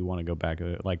addicting? Why do you want to go back to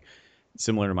it? Like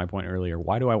similar to my point earlier,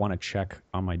 why do I want to check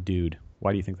on my dude?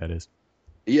 Why do you think that is?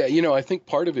 Yeah, I think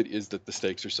part of it is that the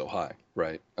stakes are so high,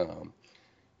 right?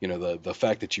 The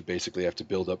fact that you basically have to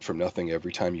build up from nothing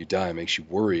every time you die makes you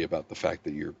worry about the fact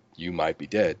that you might be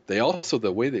dead.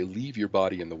 The way they leave your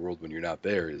body in the world when you're not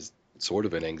there is sort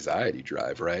of an anxiety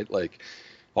drive, right? Like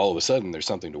all of a sudden there's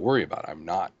something to worry about. I'm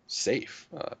not safe.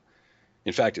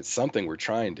 In fact, it's something we're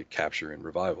trying to capture in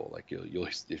Revival. Like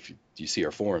if you see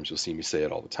our forums, you'll see me say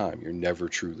it all the time. You're never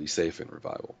truly safe in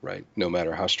Revival, right? No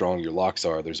matter how strong your locks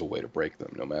are, there's a way to break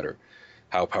them. No matter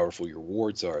how powerful your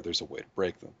wards are, there's a way to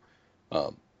break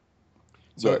them.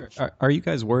 So are you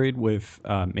guys worried with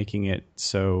making it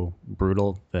so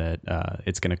brutal that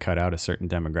it's going to cut out a certain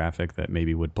demographic that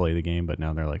maybe would play the game, but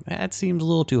now they're like, that seems a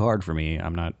little too hard for me.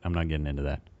 I'm not getting into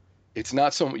that. It's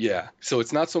not so yeah. So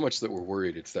it's not so much that we're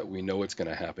worried. It's that we know it's going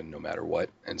to happen no matter what.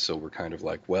 And so we're kind of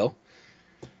like, well,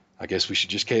 I guess we should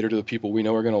just cater to the people we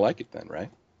know are going to like it then, right?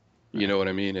 You know what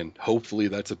I mean? And hopefully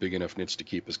that's a big enough niche to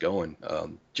keep us going.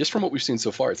 Just from what we've seen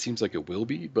so far, it seems like it will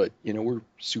be, but we're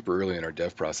super early in our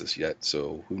dev process yet,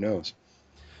 so who knows?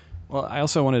 Well, I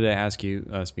also wanted to ask you,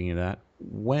 speaking of that,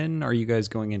 when are you guys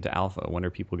going into alpha? When are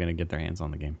people going to get their hands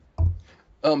on the game?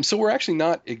 So we're actually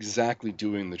not exactly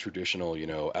doing the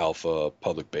traditional, alpha,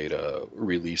 public beta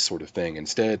release sort of thing.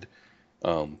 Instead,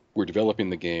 we're developing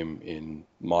the game in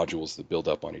modules that build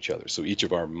up on each other. So each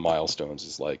of our milestones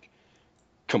is like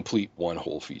complete one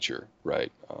whole feature,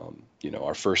 right?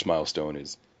 Our first milestone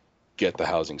is get the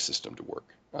housing system to work.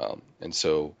 And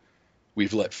so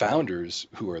we've let founders,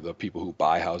 who are the people who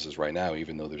buy houses right now,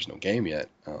 even though there's no game yet,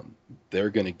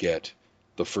 they're going to get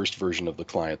the first version of the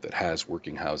client that has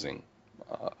working housing,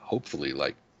 hopefully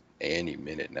like any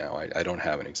minute now. I don't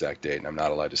have an exact date, and I'm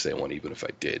not allowed to say one even if I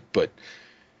did. But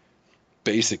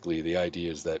basically, the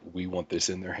idea is that we want this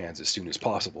in their hands as soon as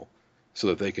possible so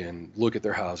that they can look at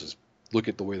their houses, look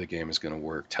at the way the game is going to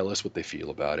work, tell us what they feel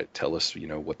about it, tell us,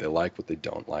 what they like, what they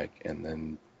don't like, and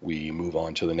then we move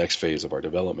on to the next phase of our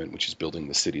development, which is building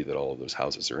the city that all of those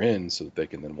houses are in so that they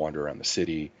can then wander around the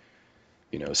city,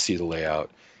 see the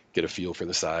layout, get a feel for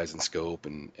the size and scope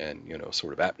and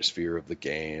sort of atmosphere of the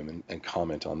game and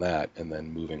comment on that, and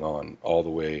then moving on all the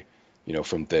way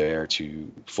from there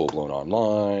to full-blown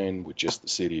online with just the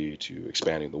city, to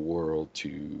expanding the world,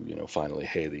 to finally,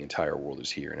 hey, the entire world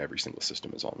is here and every single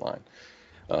system is online.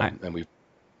 And we've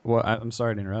Well, I'm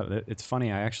sorry to interrupt. It's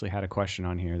funny. I actually had a question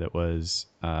on here that was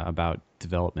about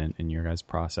development in your guys'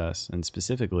 process, and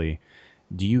specifically,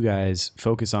 do you guys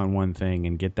focus on one thing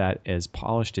and get that as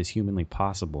polished as humanly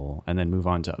possible, and then move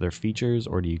on to other features,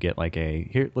 or do you get like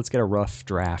let's get a rough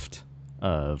draft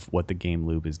of what the game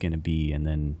loop is going to be, and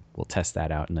then we'll test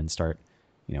that out, and then start,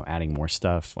 adding more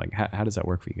stuff? Like, how does that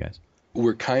work for you guys?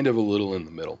 we're kind of a little in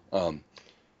the middle.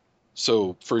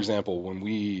 So, for example, when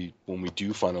we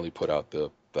do finally put out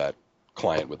that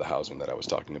client with the housing that I was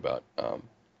talking about,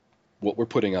 what we're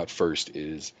putting out first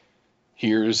is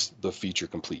here's the feature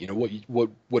complete.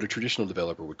 What a traditional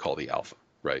developer would call the alpha,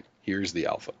 right? Here's the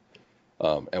alpha,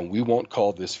 and we won't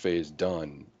call this phase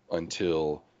done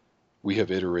until we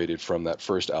have iterated from that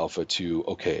first alpha to,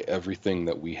 okay, everything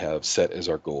that we have set as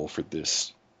our goal for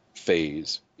this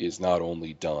phase is not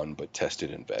only done but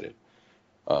tested and vetted.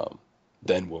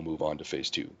 Then we'll move on to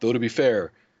phase two. Though to be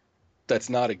fair, that's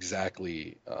not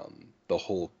exactly the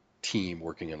whole team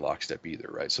working in lockstep either,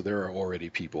 right? So there are already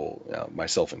people,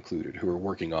 myself included, who are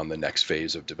working on the next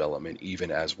phase of development,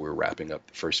 even as we're wrapping up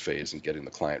the first phase and getting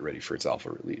the client ready for its alpha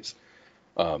release.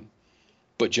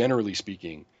 But generally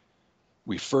speaking,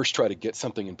 we first try to get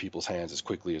something in people's hands as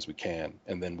quickly as we can,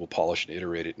 and then we'll polish and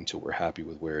iterate it until we're happy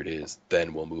with where it is.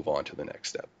 Then we'll move on to the next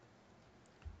step.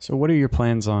 So, what are your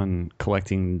plans on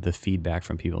collecting the feedback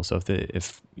from people? So,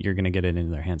 if you're going to get it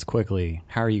into their hands quickly,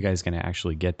 how are you guys going to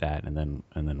actually get that and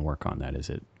then work on that?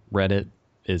 Is it Reddit?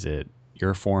 Is it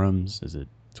your forums? Is it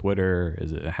Twitter?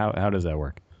 Is it how does that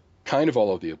work? Kind of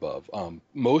all of the above.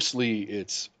 Mostly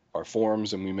it's our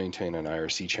forums, and we maintain an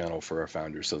IRC channel for our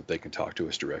founders so that they can talk to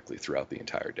us directly throughout the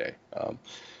entire day.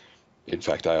 In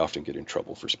fact, I often get in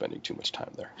trouble for spending too much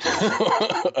time there.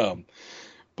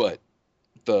 But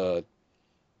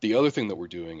the other thing that we're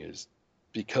doing is,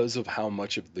 because of how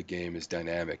much of the game is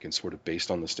dynamic and sort of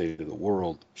based on the state of the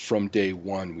world, from day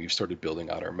one, we've started building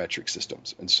out our metric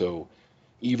systems. And so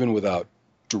even without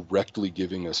directly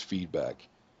giving us feedback,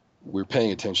 we're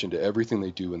paying attention to everything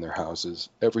they do in their houses,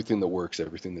 everything that works,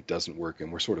 everything that doesn't work.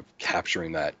 And we're sort of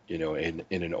capturing that, in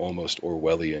an almost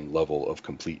Orwellian level of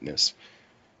completeness,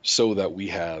 so that we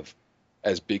have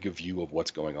as big a view of what's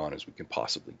going on as we can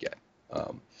possibly get.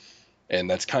 And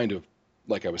that's kind of,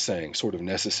 like I was saying, sort of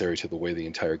necessary to the way the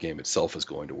entire game itself is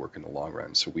going to work in the long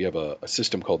run. So we have a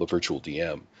system called the Virtual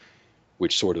DM,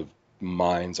 which sort of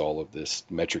mines all of this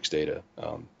metrics data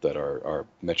that our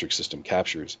metric system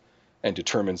captures, and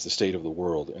determines the state of the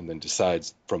world, and then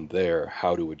decides from there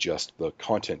how to adjust the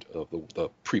content of the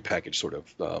prepackaged sort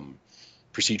of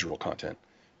procedural content,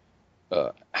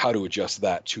 how to adjust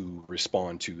that to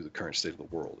respond to the current state of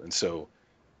the world. And so,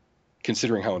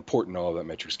 considering how important all of that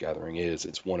metrics gathering is,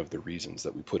 it's one of the reasons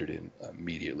that we put it in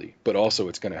immediately. But also,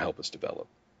 it's going to help us develop.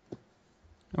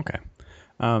 Okay.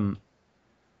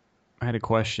 I had a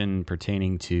question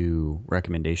pertaining to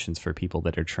recommendations for people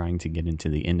that are trying to get into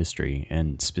the industry,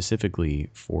 and specifically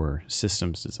for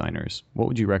systems designers. What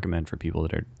would you recommend for people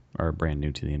that are brand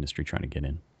new to the industry trying to get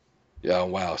in? Yeah,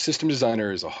 wow. System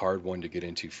designer is a hard one to get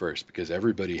into first, because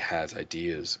everybody has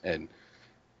ideas. And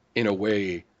in a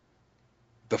way,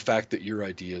 the fact that your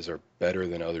ideas are better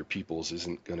than other people's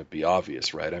isn't going to be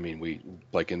obvious, right? I mean, we,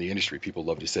 like in the industry, people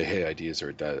love to say, hey, ideas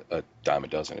are a dime a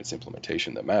dozen. It's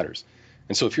implementation that matters.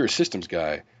 And so if you're a systems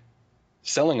guy,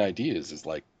 selling ideas is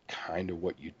like kind of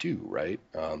what you do, right?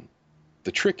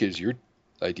 The trick is your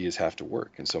ideas have to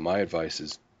work. And so my advice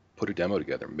is put a demo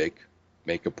together, make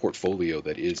a portfolio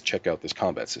that is, check out this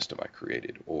combat system I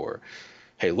created, or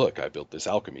hey, look, I built this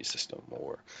alchemy system,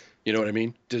 or you know what I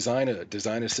mean? Design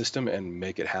a system and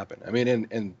make it happen. I mean,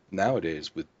 and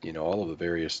nowadays with all of the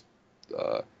various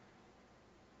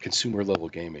consumer level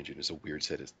game engine is a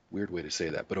weird way to say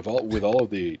that, but with all of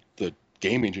the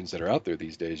game engines that are out there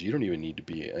these days, you don't even need to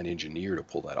be an engineer to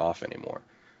pull that off anymore.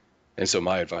 And so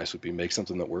my advice would be make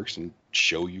something that works and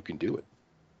show you can do it.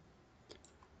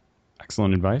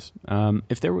 Excellent advice.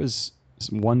 If there was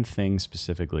one thing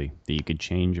specifically that you could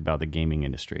change about the gaming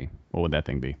industry, what would that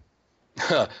thing be?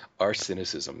 Our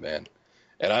cynicism, man.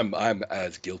 And I'm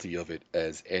as guilty of it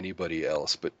as anybody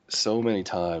else, but so many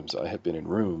times I have been in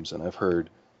rooms and I've heard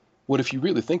what, if you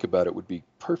really think about it, would be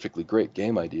perfectly great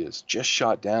game ideas just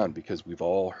shot down because we've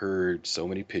all heard so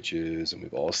many pitches and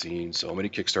we've all seen so many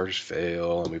Kickstarters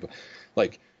fail, and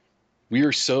like we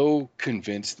are so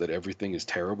convinced that everything is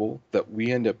terrible that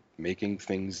we end up making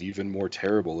things even more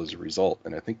terrible as a result.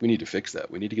 And I think we need to fix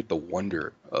that. We need to get the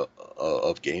wonder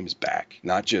of games back,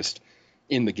 not just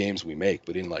in the games we make,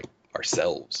 but in like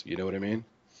ourselves. You know what I mean?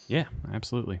 Yeah,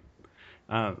 absolutely.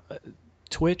 Uh,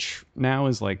 Twitch now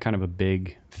is like kind of a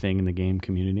big thing in the game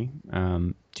community.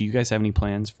 Do you guys have any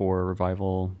plans for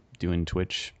Revival doing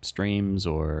Twitch streams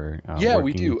or Yeah,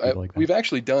 we working with do. people like that? We've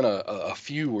actually done a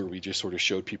few where we just sort of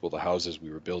showed people the houses we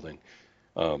were building.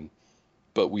 Um,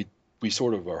 but we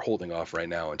sort of are holding off right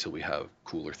now until we have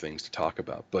cooler things to talk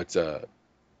about. But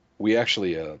we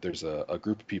actually there's a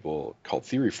group of people called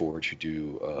Theory Forge who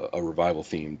do a revival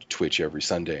themed Twitch every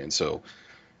Sunday, and so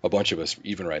a bunch of us,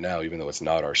 even right now, even though it's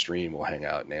not our stream, will hang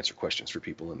out and answer questions for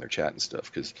people in their chat and stuff.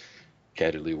 Because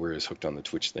candidly, we're as hooked on the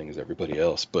Twitch thing as everybody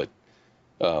else. But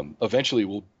eventually,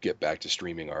 we'll get back to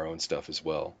streaming our own stuff as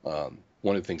well.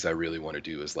 One of the things I really want to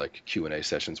do is like Q&A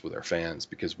sessions with our fans,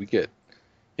 because we get,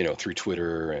 through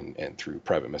Twitter and through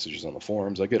private messages on the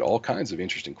forums, I get all kinds of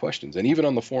interesting questions. And even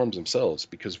on the forums themselves,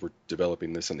 because we're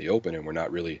developing this in the open and we're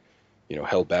not really,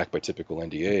 held back by typical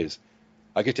NDAs,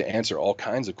 I get to answer all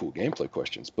kinds of cool gameplay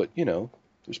questions. But,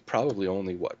 there's probably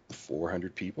only,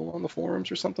 400 people on the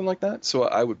forums or something like that. So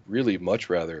I would really much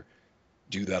rather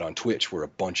do that on Twitch where a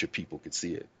bunch of people could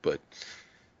see it. But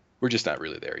we're just not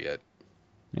really there yet.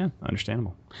 Yeah,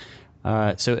 understandable.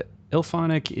 So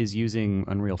Ilphonic is using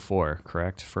Unreal 4,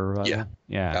 correct, for Yeah, Revival?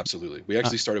 Yeah. absolutely. We Uh,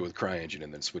 actually started with CryEngine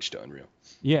and then switched to Unreal.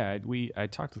 yeah, I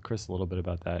talked with Chris a little bit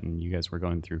about that, and you guys were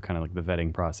going through kind of like the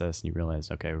vetting process, and you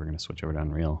realized, okay, we're going to switch over to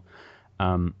Unreal.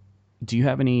 Um, do you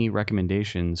have any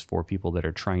recommendations for people that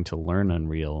are trying to learn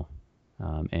Unreal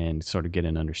and sort of get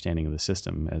an understanding of the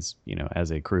system as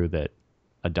as a crew that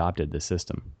adopted the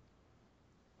system?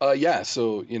 Yeah,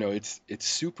 so it's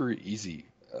super easy,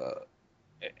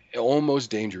 almost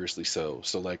dangerously so.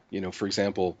 So like for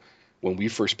example, when we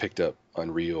first picked up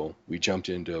Unreal, we jumped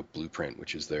into Blueprint,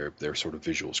 which is their sort of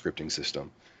visual scripting system,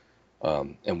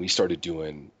 and we started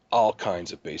doing all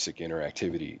kinds of basic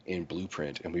interactivity in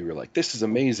Blueprint, and we were like, this is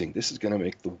amazing. This is gonna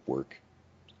make the work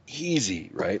easy,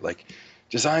 right? Like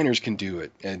designers can do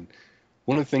it. And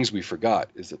one of the things we forgot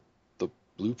is that the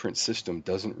Blueprint system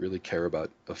doesn't really care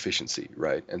about efficiency,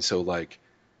 right? And so like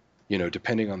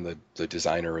depending on the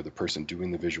designer or the person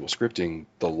doing the visual scripting,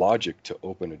 the logic to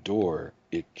open a door,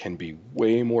 it can be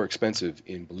way more expensive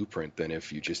in Blueprint than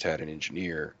if you just had an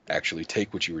engineer actually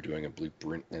take what you were doing in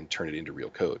Blueprint and turn it into real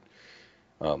code.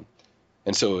 Um,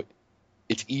 and so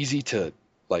it's easy to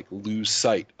like lose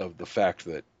sight of the fact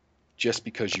that just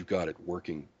because you got it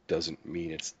working doesn't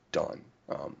mean it's done.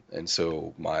 And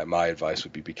so my advice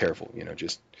would be careful,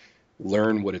 just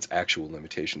learn what its actual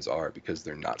limitations are because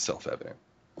they're not self-evident.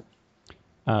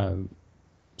 Uh,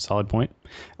 Solid point.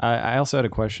 I also had a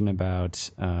question about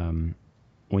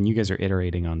when you guys are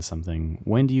iterating on something.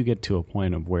 When do you get to a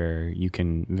point of where you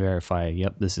can verify,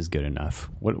 yep, this is good enough?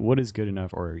 What is good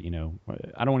enough? Or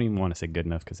I don't even want to say good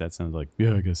enough because that sounds like,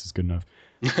 yeah, I guess it's good enough.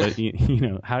 But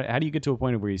how do you get to a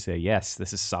point of where you say, yes,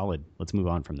 this is solid. Let's move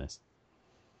on from this.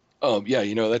 Yeah,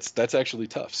 that's actually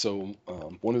tough. So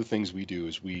one of the things we do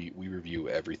is we review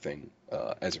everything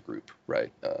as a group,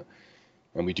 right?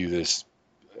 And we do this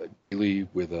daily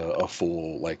with a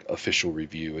full like official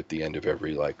review at the end of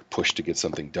every like push to get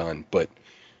something done. But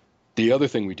the other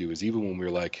thing we do is even when we're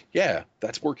like, yeah,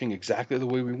 that's working exactly the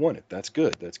way we want it. That's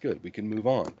good. That's good. We can move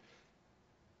on.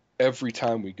 Every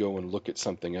time we go and look at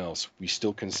something else, we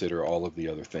still consider all of the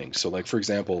other things. So like for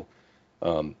example,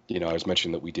 I was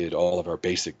mentioning that we did all of our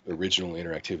basic original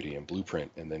interactivity in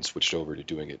Blueprint and then switched over to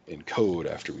doing it in code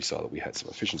after we saw that we had some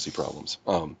efficiency problems.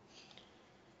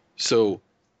 So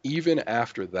even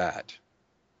after that,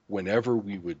 whenever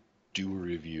we would do a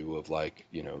review of like,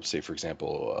 say for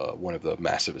example, one of the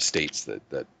massive estates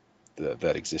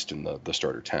that exist in the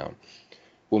starter town,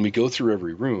 when we go through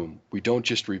every room, we don't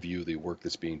just review the work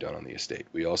that's being done on the estate.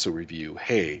 We also review,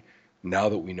 hey, now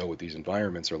that we know what these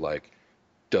environments are like,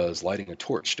 does lighting a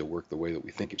torch still work the way that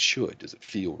we think it should? Does it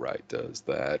feel right? Does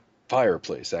that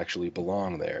fireplace actually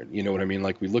belong there? You know what I mean?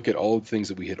 Like we look at all the things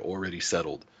that we had already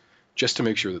settled just to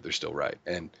make sure that they're still right.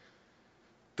 And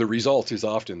the result is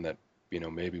often that,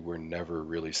 maybe we're never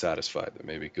really satisfied, that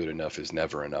maybe good enough is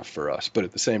never enough for us. But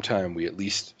at the same time, we at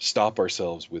least stop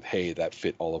ourselves with, hey, that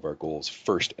fit all of our goals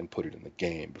first and put it in the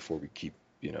game before we keep,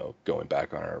 going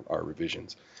back on our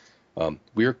revisions.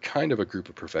 We're kind of a group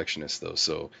of perfectionists, though,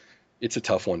 so it's a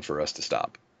tough one for us to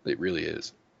stop. It really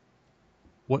is.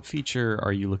 What feature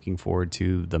are you looking forward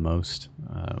to the most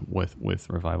with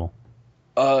Revival?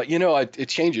 It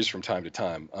changes from time to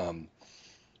time.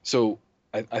 So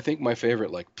I think my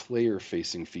favorite like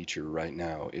player-facing feature right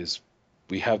now is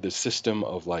we have this system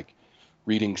of like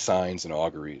reading signs and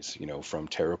auguries, from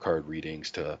tarot card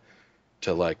readings to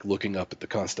like looking up at the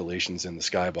constellations in the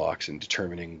skybox and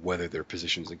determining whether their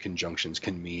positions and conjunctions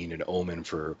can mean an omen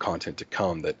for content to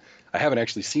come that I haven't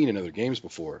actually seen in other games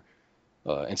before.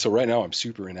 And so right now I'm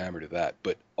super enamored of that.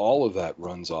 But all of that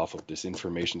runs off of this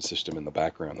information system in the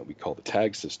background that we call the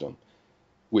tag system,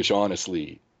 which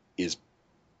honestly is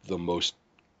the most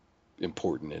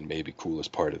important and maybe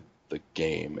coolest part of the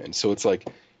game. And so it's like,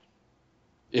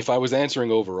 if I was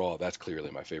answering overall, that's clearly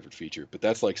my favorite feature. But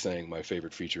that's like saying my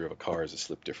favorite feature of a car is a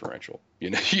slip differential.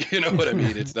 You know what I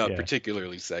mean? It's not Yeah.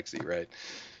 particularly sexy, right?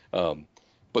 Um,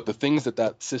 but the things that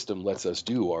that system lets us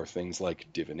do are things like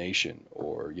divination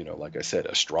or, like I said,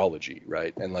 astrology,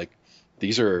 right? And like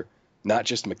these are not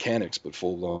just mechanics, but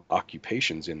full-blown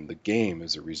occupations in the game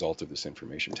as a result of this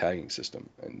information tagging system.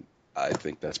 And I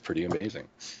think that's pretty amazing.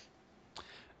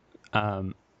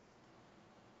 Um,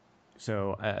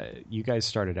 so you guys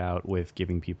started out with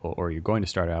giving people, or you're going to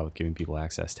start out with giving people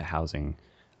access to housing.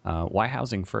 Why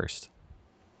housing first?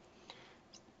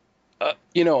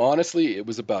 Honestly, it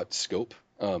was about scope.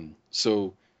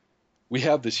 So we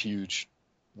have this huge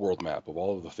world map of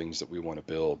all of the things that we want to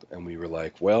build, and we were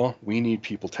like, well, we need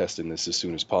people testing this as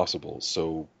soon as possible.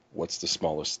 So what's the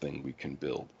smallest thing we can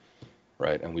build,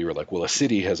 right? And we were like, well, a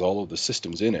city has all of the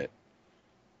systems in it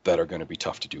that are going to be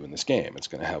tough to do in this game. It's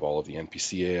going to have all of the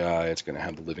NPC AI, it's going to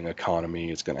have the living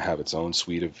economy, it's going to have its own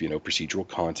suite of, procedural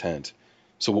content.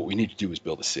 So what we need to do is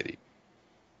build a city.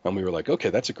 And we were like,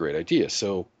 okay, that's a great idea.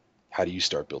 So how do you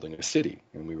start building a city?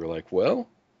 And we were like, well,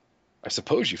 I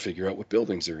suppose you figure out what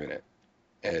buildings are in it.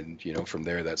 And, from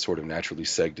there, that sort of naturally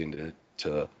segged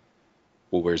into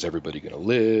well, where's everybody going to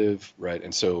live, right?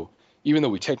 And so even though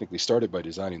we technically started by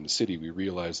designing the city, we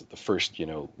realized that the first,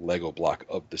 Lego block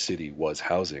of the city was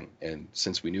housing. And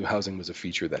since we knew housing was a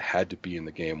feature that had to be in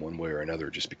the game one way or another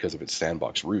just because of its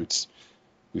sandbox roots,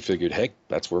 we figured, hey,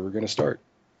 that's where we're going to start.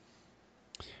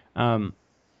 Um,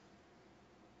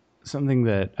 Something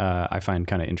that I find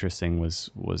kind of interesting was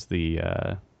the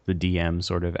DM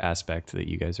sort of aspect that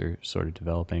you guys are sort of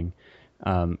developing.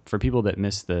 For people that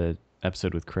missed the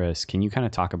episode with Chris, can you kind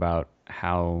of talk about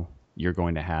how you're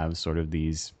going to have sort of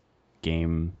these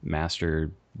game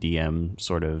master DM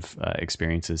sort of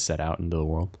experiences set out into the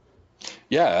world?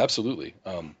 Yeah, absolutely.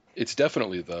 It's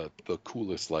definitely the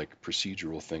coolest like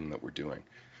procedural thing that we're doing.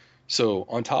 So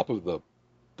on top of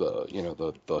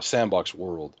the sandbox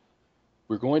world,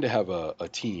 we're going to have a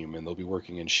team, and they'll be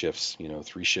working in shifts,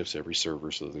 3 shifts every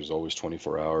server, so there's always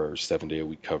 24-hour,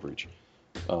 7-day-a-week coverage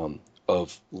um,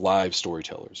 of live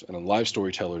storytellers. And then live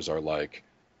storytellers are like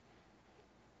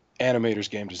animators,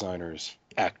 game designers,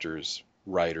 actors,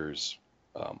 writers,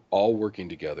 all working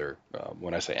together.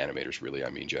 When I say animators, really,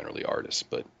 I mean generally artists,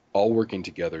 but all working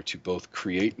together to both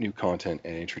create new content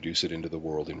and introduce it into the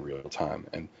world in real time.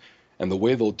 And the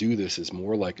way they'll do this is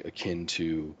more like akin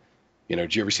to,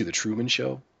 did you ever see the Truman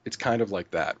Show? It's kind of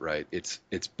like that, right?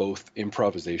 It's both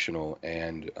improvisational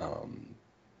and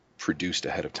produced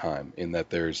ahead of time, in that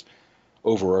there's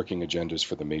overarching agendas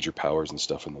for the major powers and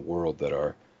stuff in the world that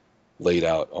are laid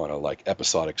out on a like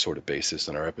episodic sort of basis,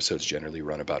 and our episodes generally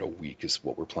run about a week is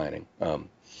what we're planning.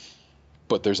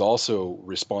 But there's also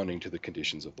responding to the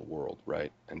conditions of the world,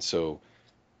 right? And so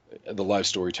the live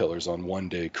storytellers on one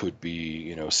day could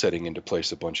be, setting into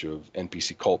place a bunch of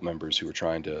NPC cult members who are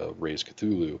trying to raise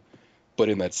Cthulhu. But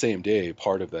in that same day,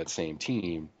 part of that same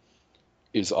team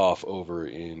is off over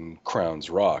in Crown's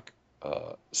Rock,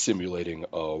 simulating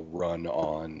a run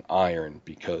on iron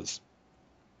because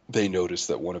they noticed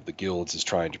that one of the guilds is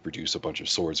trying to produce a bunch of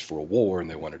swords for a war, and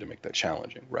they wanted to make that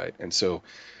challenging, right? And so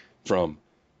from,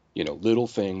 little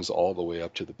things all the way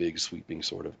up to the big sweeping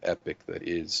sort of epic that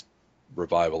is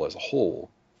Revival as a whole,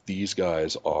 these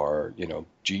guys are,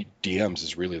 DMs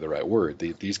is really the right word.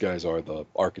 These guys are the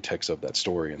architects of that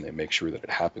story, and they make sure that it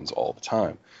happens all the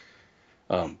time.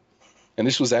 And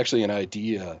this was actually an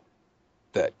idea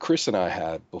that Chris and I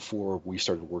had before we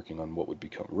started working on what would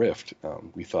become Rift.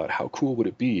 We thought, how cool would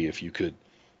it be if you could,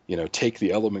 take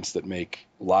the elements that make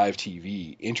live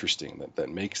TV interesting, that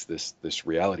makes this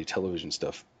reality television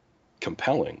stuff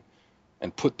compelling,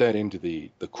 and put that into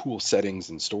the cool settings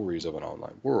and stories of an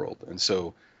online world. And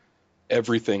so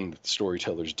everything that the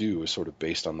storytellers do is sort of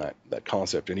based on that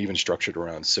concept, and even structured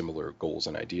around similar goals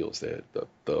and ideals.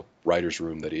 The writer's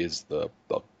room that is the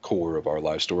core of our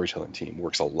live storytelling team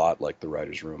works a lot like the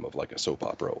writer's room of like a soap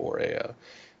opera or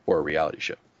a reality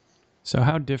show. So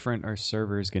how different are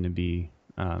servers going to be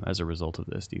as a result of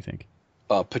this, do you think?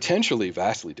 Potentially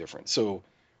vastly different. So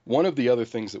one of the other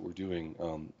things that we're doing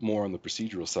more on the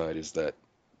procedural side is that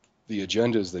the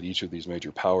agendas that each of these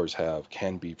major powers have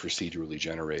can be procedurally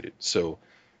generated. So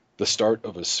the start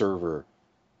of a server,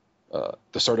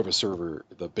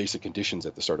 the basic conditions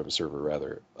at the start of a server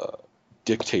rather,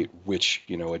 dictate which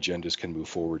agendas can move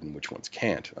forward and which ones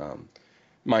can't.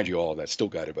 Mind you, all of that's still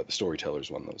guided by the storytellers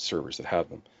on the servers that have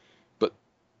them. But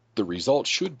the result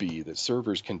should be that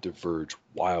servers can diverge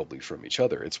wildly from each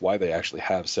other. It's why they actually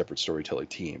have separate storytelling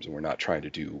teams, and we're not trying to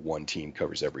do one team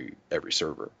covers every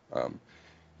server.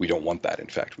 We don't want that. In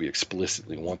fact, we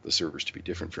explicitly want the servers to be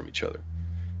different from each other.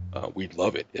 We'd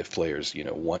love it if players,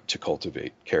 want to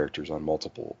cultivate characters on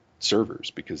multiple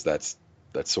servers, because that's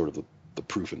sort of the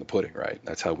proof in the pudding, right?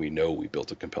 That's how we know we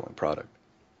built a compelling product.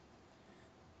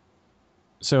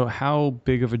 So how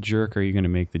big of a jerk are you going to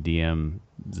make the DM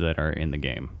that are in the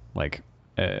game? Like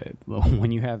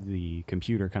when you have the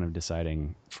computer kind of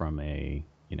deciding from a,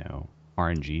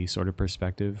 RNG sort of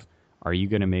perspective, are you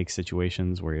going to make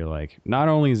situations where you're like, not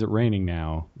only is it raining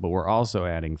now, but we're also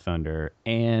adding thunder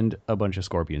and a bunch of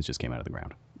scorpions just came out of the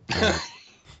ground?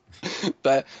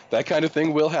 That kind of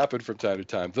thing will happen from time to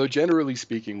time. Though generally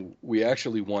speaking, we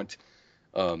actually want,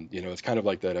 it's kind of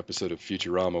like that episode of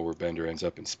Futurama where Bender ends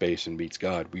up in space and meets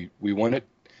God. We want it,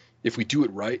 if we do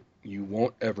it right, you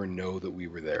won't ever know that we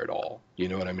were there at all. You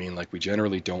know what I mean? Like, we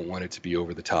generally don't want it to be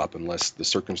over the top unless the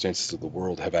circumstances of the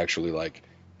world have actually like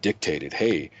dictated,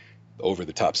 hey, over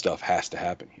the top stuff has to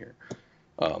happen here.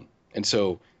 And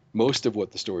so most of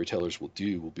what the storytellers will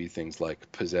do will be things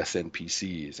like possess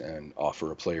NPCs and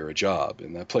offer a player a job.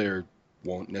 And that player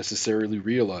won't necessarily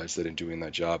realize that in doing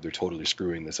that job, they're totally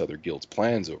screwing this other guild's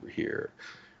plans over here.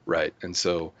 Right. And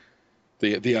so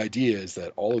the idea is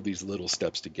that all of these little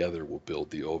steps together will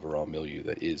build the overall milieu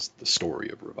that is the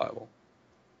story of Revival.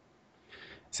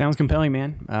 Sounds compelling,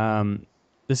 man.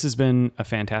 This has been a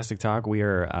fantastic talk. We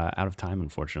are out of time,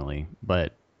 unfortunately,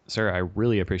 but sir, I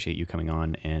really appreciate you coming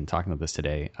on and talking with us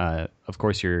today. Of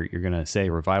course, you're going to say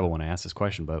Revival when I ask this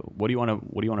question, but what do you want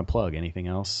to plug? Anything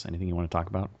else? Anything you want to talk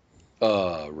about?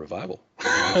 Revival.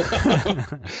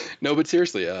 No, but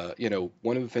seriously,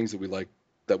 one of the things that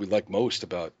we like most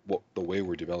about the way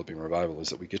we're developing Revival is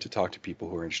that we get to talk to people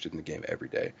who are interested in the game every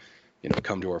day.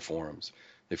 Come to our forums.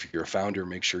 If you're a founder,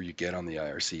 make sure you get on the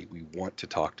IRC. We want to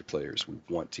talk to players. We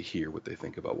want to hear what they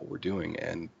think about what we're doing,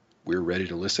 and we're ready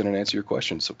to listen and answer your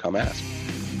questions, so come ask.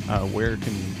 Where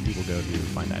can people go to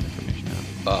find that information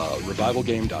out?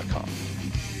 Revivalgame.com.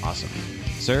 Awesome.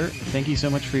 Sir, thank you so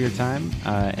much for your time.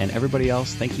 And everybody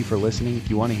else, thank you for listening. If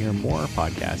you want to hear more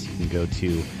podcasts, you can go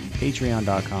to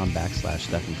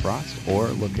patreon.com/Stephen Frost or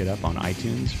look it up on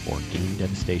iTunes for Game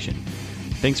Devastation.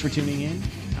 Thanks for tuning in.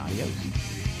 Adios.